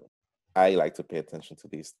 And I like to pay attention to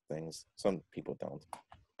these things. Some people don't,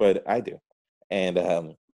 but I do.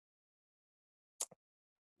 And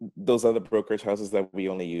those are the brokerage houses that we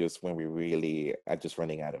only use when we really are just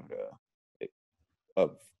running out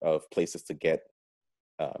of places to get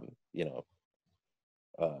um, you know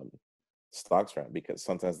um, stocks from, because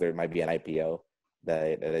sometimes there might be an IPO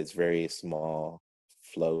that is very small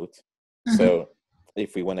float. Mm-hmm. So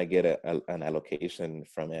if we want to get an allocation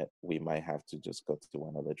from it, we might have to just go to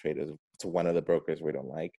one of the traders, to one of the brokers we don't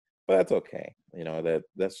like. But that's okay.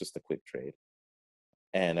 That's just a quick trade.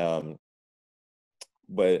 And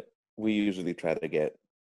but we usually try to get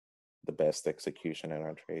the best execution in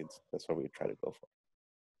our trades. That's what we try to go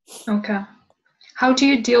for. Okay. How do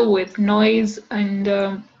you deal with noise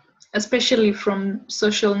and especially from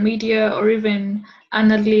social media or even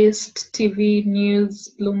analysts, TV,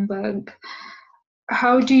 news, Bloomberg?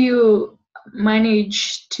 How do you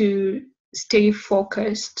manage to stay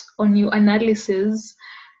focused on your analysis?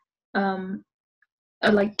 Um,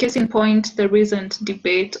 like case in point, the recent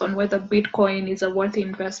debate on whether Bitcoin is a worthy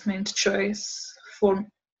investment choice for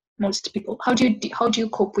most people. How do you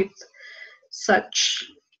cope with such?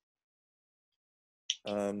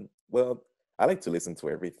 Well, I like to listen to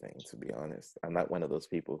everything, to be honest. I'm not one of those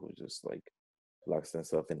people who just like locks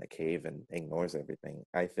themselves in a cave and ignores everything.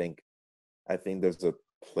 I think there's a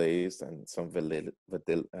place and some validity,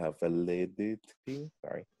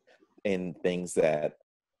 sorry, in things that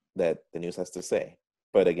the news has to say.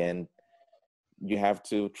 But again, you have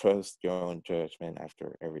to trust your own judgment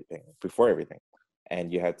before everything.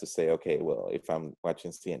 And you have to say, okay, well, if I'm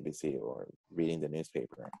watching CNBC or reading the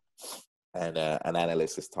newspaper and an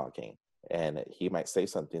analyst is talking and he might say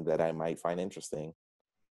something that I might find interesting,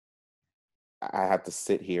 I have to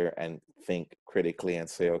sit here and think critically and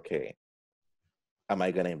say, okay, am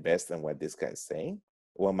I going to invest in what this guy's saying?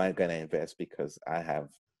 Or am I going to invest because I have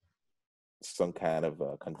some kind of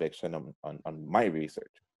conviction on my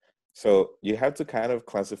research? So you have to kind of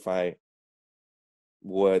classify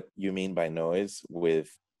what you mean by noise with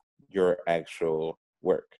your actual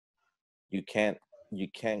work. You can't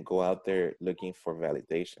go out there looking for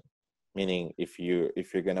validation. Meaning, if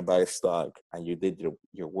you're gonna buy a stock and you did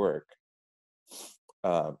your work,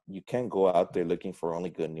 you can't go out there looking for only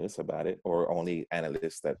good news about it or only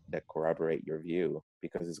analysts that corroborate your view,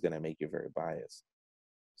 because it's gonna make you very biased.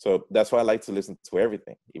 So that's why I like to listen to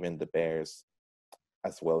everything, even the bears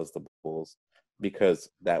as well as the bulls, because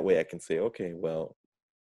that way I can say, okay, well,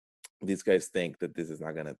 these guys think that this is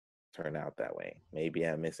not going to turn out that way. Maybe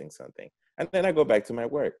I'm missing something. And then I go back to my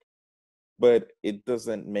work. But it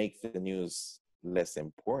doesn't make the news less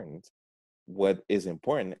important. What is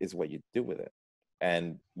important is what you do with it.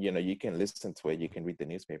 And you can listen to it, you can read the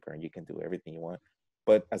newspaper, and you can do everything you want.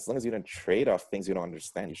 But as long as you don't trade off things you don't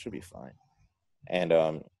understand, you should be fine. And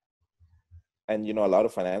a lot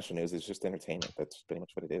of financial news is just entertainment. That's pretty much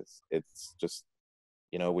what it is. It's just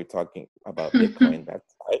we're talking about Bitcoin.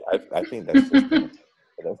 I think that's just entertainment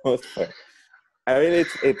for the most part. I mean,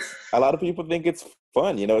 it's a lot of people think it's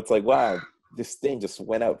fun. It's like, wow, this thing just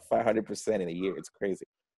went up 500% in a year. It's crazy.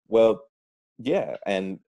 Well, yeah,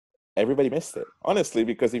 and everybody missed it, honestly,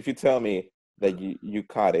 because if you tell me that you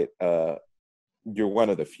caught it, you're one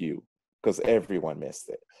of the few, because everyone missed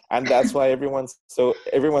it. And that's why everyone's so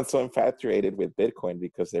infatuated with Bitcoin,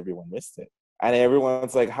 because everyone missed it. And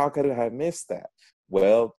everyone's like, how could I have missed that?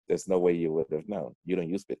 Well, there's no way you would have known. You don't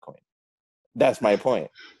use Bitcoin. That's my point.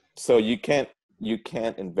 So you can't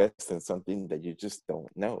invest in something that you just don't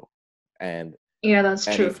know. And Yeah, that's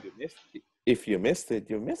and true. if you missed it,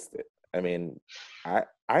 you missed it. I mean,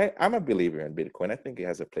 I'm a believer in Bitcoin. I think it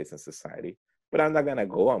has a place in society, but I'm not gonna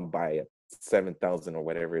go and buy a 7,000 or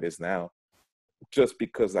whatever it is now just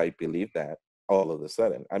because I believe that. all of a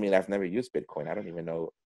sudden. I mean, I've never used Bitcoin. I don't even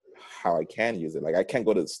know how I can use it. Like, I can't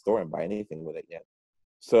go to the store and buy anything with it yet.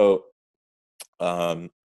 So um,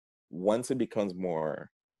 once it becomes more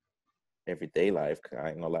everyday life,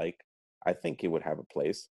 kind of like, I think it would have a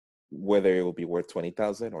place. Whether it will be worth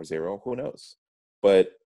 20,000 or zero, who knows?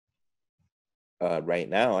 But right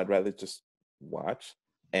now, I'd rather just watch.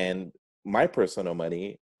 And my personal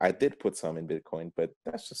money, I did put some in Bitcoin, but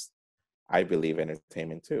that's just, I believe,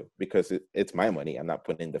 entertainment too, because it's my money. I'm not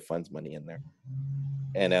putting the fund's money in there.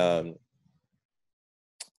 And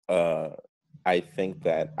uh, I think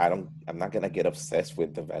that I'm not gonna get obsessed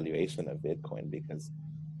with the valuation of Bitcoin, because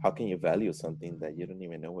how can you value something that you don't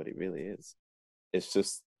even know what it really is? It's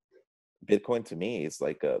just, Bitcoin to me is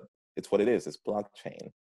like it's what it is. It's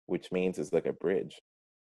blockchain, which means it's like a bridge.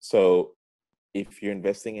 So if you're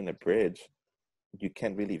investing in a bridge, you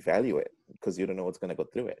can't really value it because you don't know what's going to go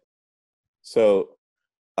through it. So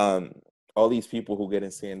um, all these people who get in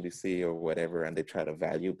CNBC or whatever and they try to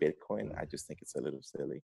value Bitcoin, I just think it's a little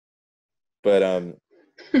silly. But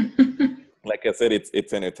like I said,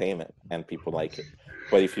 it's entertainment and people like it.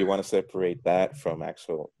 But if you want to separate that from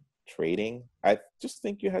actual trading, I just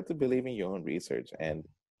think you have to believe in your own research. And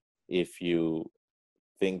if you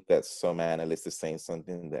think that some analyst is saying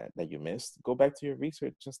something that you missed, go back to your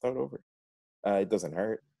research and start over. It doesn't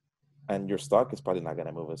hurt, and your stock is probably not going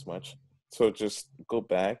to move as much. So just go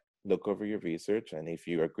back, look over your research, and if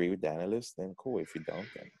you agree with the analyst, then cool. If you don't,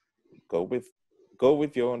 then go with go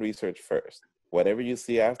with your own research first. Whatever you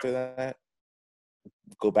see after that,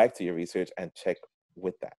 go back to your research and check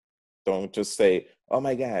with that. Don't just say, "Oh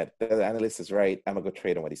my God, the analyst is right. I'm gonna go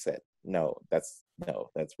trade on what he said." No, that's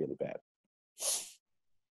really bad.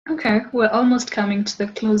 Okay, we're almost coming to the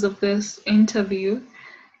close of this interview.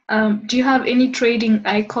 Do you have any trading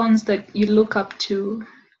icons that you look up to?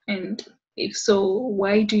 And if so,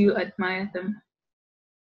 why do you admire them?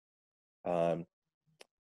 Um,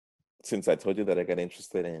 since I told you that I got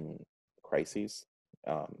interested in crises,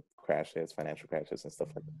 crashes, financial crashes, and stuff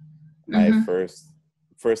like that, my Mm-hmm.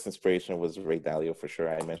 first inspiration was Ray Dalio for sure.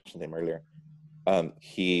 I mentioned him earlier.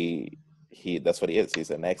 He that's what he is. He's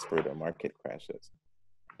an expert on market crashes.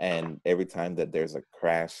 And every time that there's a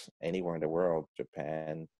crash anywhere in the world,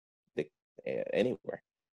 Japan, they, anywhere,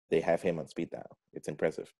 they have him on speed dial. It's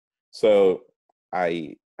impressive. So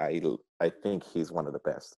I think he's one of the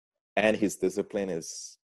best, and his discipline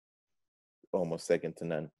is almost second to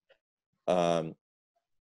none. Um,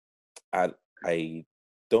 I I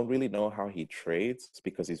don't really know how he trades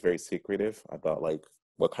because he's very secretive about like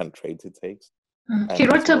what kind of trades he takes, Mm. and he's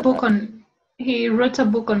more He wrote a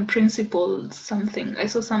book on principles, something. I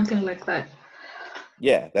saw something like that.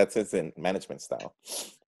 yeah, that's his in management style.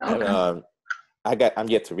 And Okay. I'm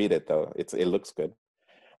yet to read it though. It looks good.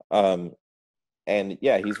 Um, and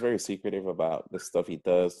yeah, he's very secretive about the stuff he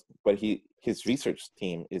does, but his research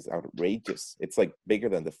team is outrageous. It's like bigger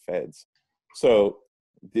than the Feds. So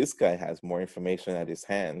this guy has more information at his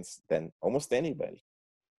hands than almost anybody.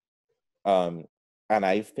 Um, and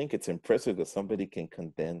I think it's impressive that somebody can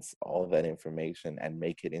condense all that information and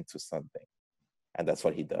make it into something. And that's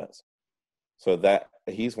what he does. So that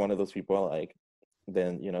he's one of those people I like.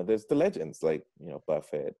 Then, there's the legends like,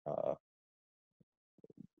 Buffett.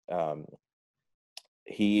 Um,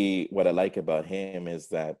 what I like about him is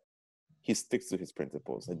that he sticks to his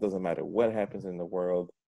principles. It doesn't matter what happens in the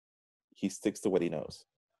world. He sticks to what he knows.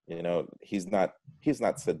 He's not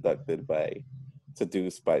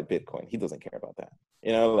seduced by Bitcoin. He doesn't care about that.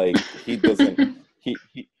 Like he doesn't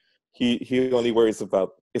he only worries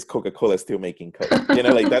about, is Coca-Cola still making Coke?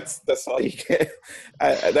 Like that's all you get.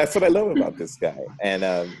 That's what I love about this guy. And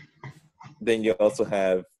then you also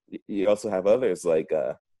have others like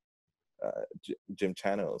Jim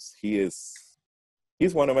Chanos.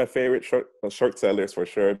 He's one of my favorite short sellers for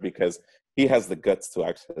sure, because he has the guts to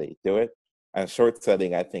actually do it. And short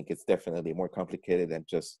selling, I think it's definitely more complicated than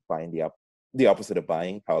just buying the opposite of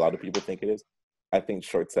buying, how a lot of people think it is. I think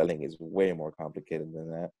short selling is way more complicated than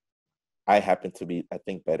that. I happen to be, I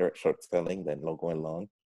think, better at short selling than going long,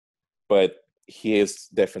 but he is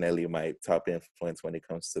definitely my top influence when it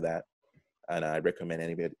comes to that. And I recommend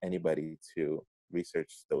anybody to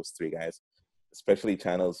research those three guys, especially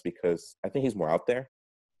Chanos, because I think he's more out there,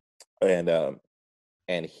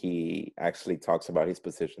 and he actually talks about his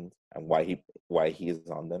positions and why he is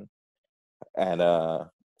on them. And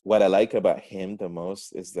what I like about him the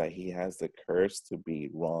most is that he has the courage to be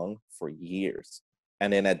wrong for years,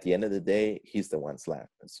 and then at the end of the day, he's the one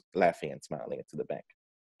laughing and smiling into the bank.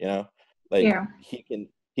 You know, like Yeah.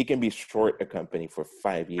 he can be short a company for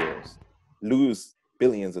 5 years, lose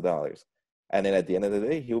billions of dollars, and then at the end of the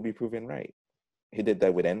day, he'll be proven right. He did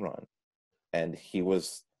that with Enron. and he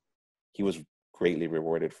was greatly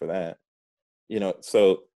rewarded for that.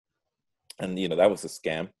 So, and that was a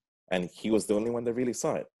scam, and he was the only one that really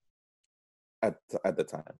saw it at the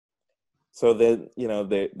time. So then,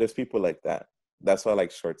 there's people like that. That's why I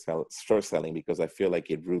like short selling, because I feel like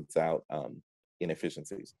it roots out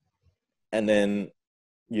inefficiencies. And then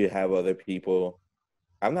you have other people.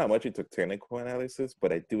 I'm not much into technical analysis,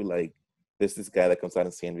 but I do like this guy that comes out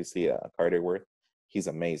on CNBC, Carter Worth. He's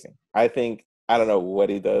amazing. I don't know what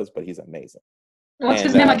he does, but he's amazing. What's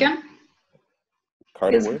his And name again?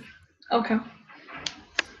 Carter Worth. Okay.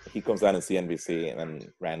 He comes out on CNBC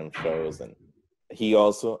and random shows, and he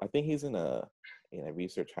also, I think he's in a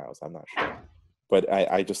research house. I'm not sure, but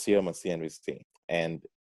I just see him on CNBC, and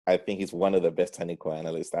I think he's one of the best technical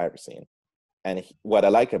analysts I've ever seen. And what I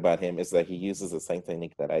like about him is that he uses the same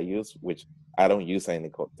technique that I use, which I don't use I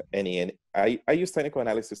use technical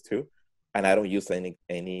analysis too, and I don't use any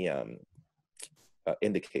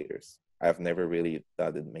indicators. I've never really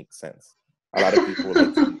thought it makes sense. A lot of people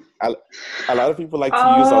like to, a lot of people like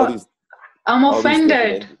to use all these. I'm All these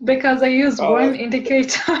offended because I use one oh,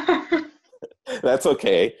 indicator. that's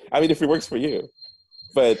okay. I mean, if it works for you,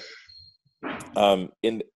 but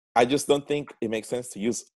in I just don't think it makes sense to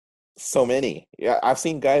use so many. Yeah, I've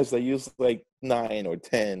seen guys that use like 9 or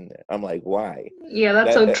 10. I'm like, why? Yeah,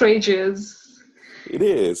 that's outrageous. It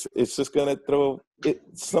is. It's just gonna throw it.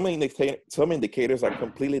 Some indicators are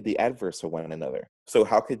completely the adverse of one another. So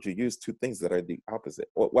how could you use two things that are the opposite?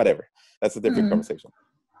 Or whatever. That's a different conversation.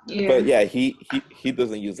 Yeah. But yeah, he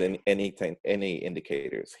doesn't use any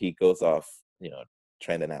indicators. He goes off,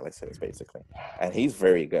 trend analysis basically, and he's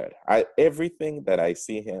very good. Everything that I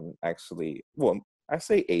see him actually, well, I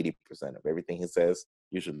say 80% of everything he says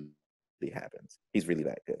usually happens. He's really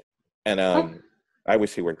that good, and I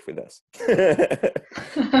wish he worked with us.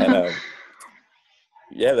 And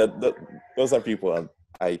yeah, those are people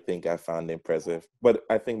I think I found impressive. But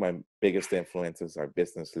I think my biggest influences are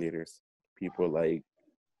business leaders, people like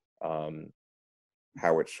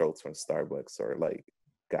Howard Schultz from Starbucks, or like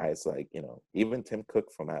guys like even Tim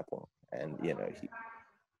Cook from Apple, and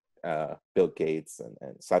Bill Gates and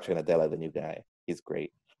Satya Nadella, the new guy. He's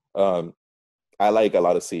great. I like a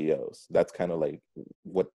lot of CEOs. That's kind of like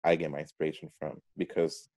what I get my inspiration from,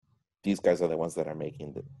 because these guys are the ones that are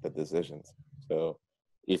making the decisions. So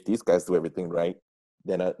if these guys do everything right,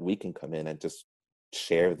 then we can come in and just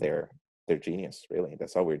share their genius. Really,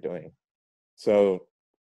 that's all we're doing. So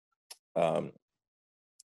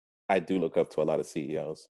I do look up to a lot of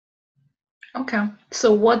CEOs. Okay.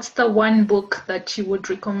 So what's the one book that you would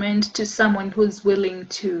recommend to someone who's willing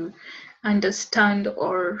to understand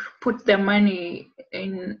or put their money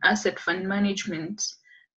in asset fund management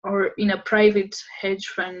or in a private hedge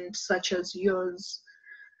fund such as yours?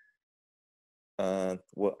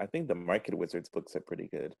 Well, I think the Market Wizards books are pretty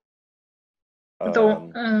good.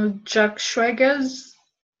 Jack Schwager's?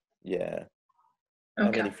 Yeah.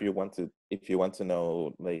 Okay. I mean, if you want to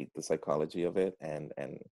know like the psychology of it and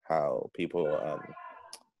how people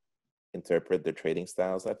interpret their trading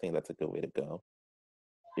styles, I think that's a good way to go.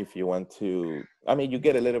 If you want to, I mean, you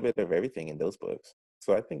get a little bit of everything in those books.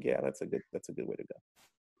 So I think that's a good way to go.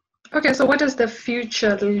 Okay, so what does the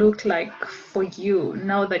future look like for you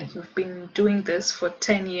now that you've been doing this for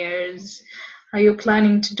 10 years? Are you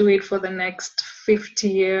planning to do it for the next 50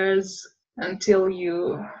 years until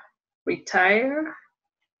you retire?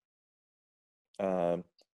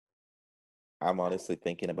 I'm honestly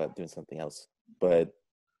thinking about doing something else, but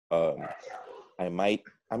I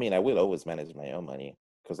will always manage my own money,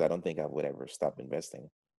 because I don't think I would ever stop investing.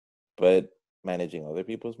 But managing other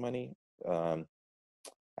people's money, I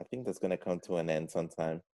think that's going to come to an end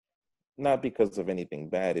sometime. Not because of anything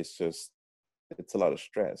bad. It's just, it's a lot of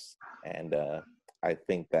stress. And I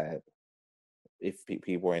think that if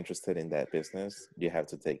people are interested in that business, you have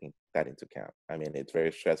to take that into account. I mean, it's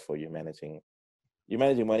very stressful. You're managing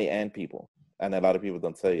money and people. And a lot of people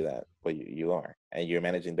don't tell you that, but you are. And you're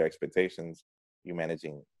managing their expectations. You're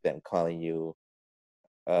managing them calling you.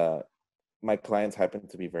 My clients happen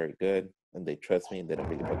to be very good, and they trust me, and they don't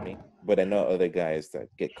really bug me. But I know other guys that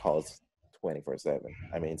get calls 24/7.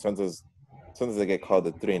 I mean, sometimes they get called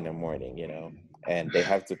at 3 a.m, and they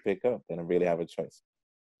have to pick up. They don't really have a choice.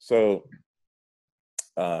 So,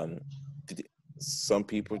 um, some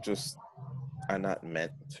people just are not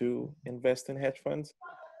meant to invest in hedge funds,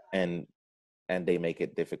 and they make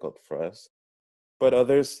it difficult for us. But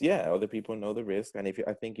others, other people know the risk. And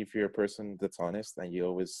I think if you're a person that's honest and you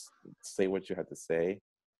always say what you have to say,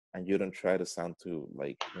 and you don't try to sound too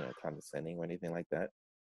condescending or anything like that,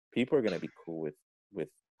 people are gonna be cool with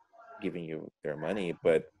giving you their money.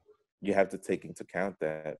 But you have to take into account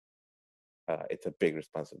that it's a big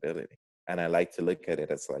responsibility. And I like to look at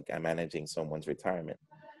it as like I'm managing someone's retirement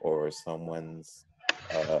or someone's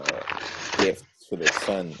gift to their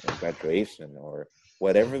son or graduation or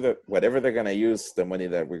whatever they're gonna use the money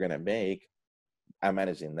that we're gonna make. I'm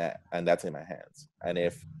managing that, and that's in my hands. And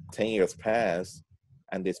if 10 years pass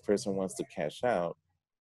and this person wants to cash out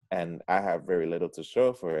and I have very little to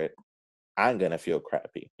show for it, I'm gonna feel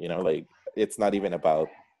crappy. Like it's not even about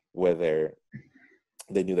whether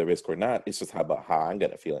they knew the risk or not. It's just about how I'm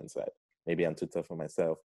gonna feel inside. Maybe I'm too tough on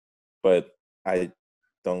myself, but I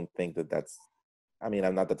don't think that's. I mean,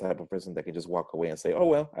 I'm not the type of person that can just walk away and say, "Oh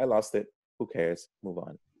well, I lost it. Who cares? Move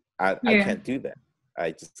on." I Yeah. can't do that.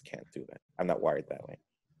 I just can't do that. I'm not wired that way.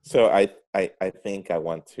 So I think I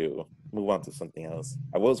want to move on to something else.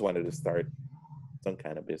 I always wanted to start some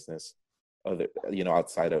kind of business,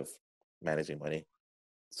 outside of managing money.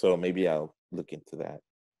 So maybe I'll look into that.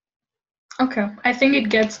 Okay. I think it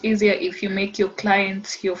gets easier if you make your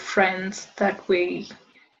clients your friends. That way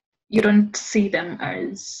you don't see them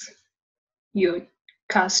as your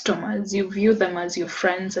customers. You view them as your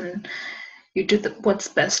friends and you do what's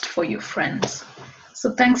best for your friends.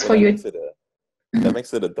 So thanks Well, for your. that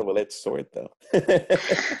makes it a double-edged sword, though.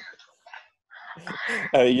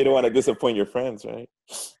 You don't want to disappoint your friends, right?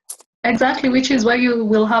 Exactly, which is why you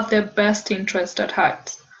will have their best interest at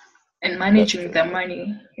heart in That's managing true. their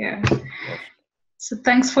money. Yeah. That's true. So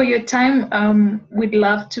thanks for your time. We'd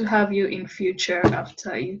love to have you in future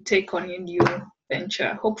after you take on your new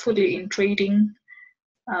venture, hopefully in trading.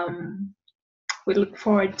 Um, we look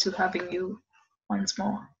forward to having you once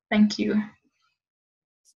more. Thank you.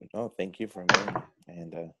 No, thank you for inviting me,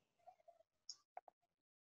 and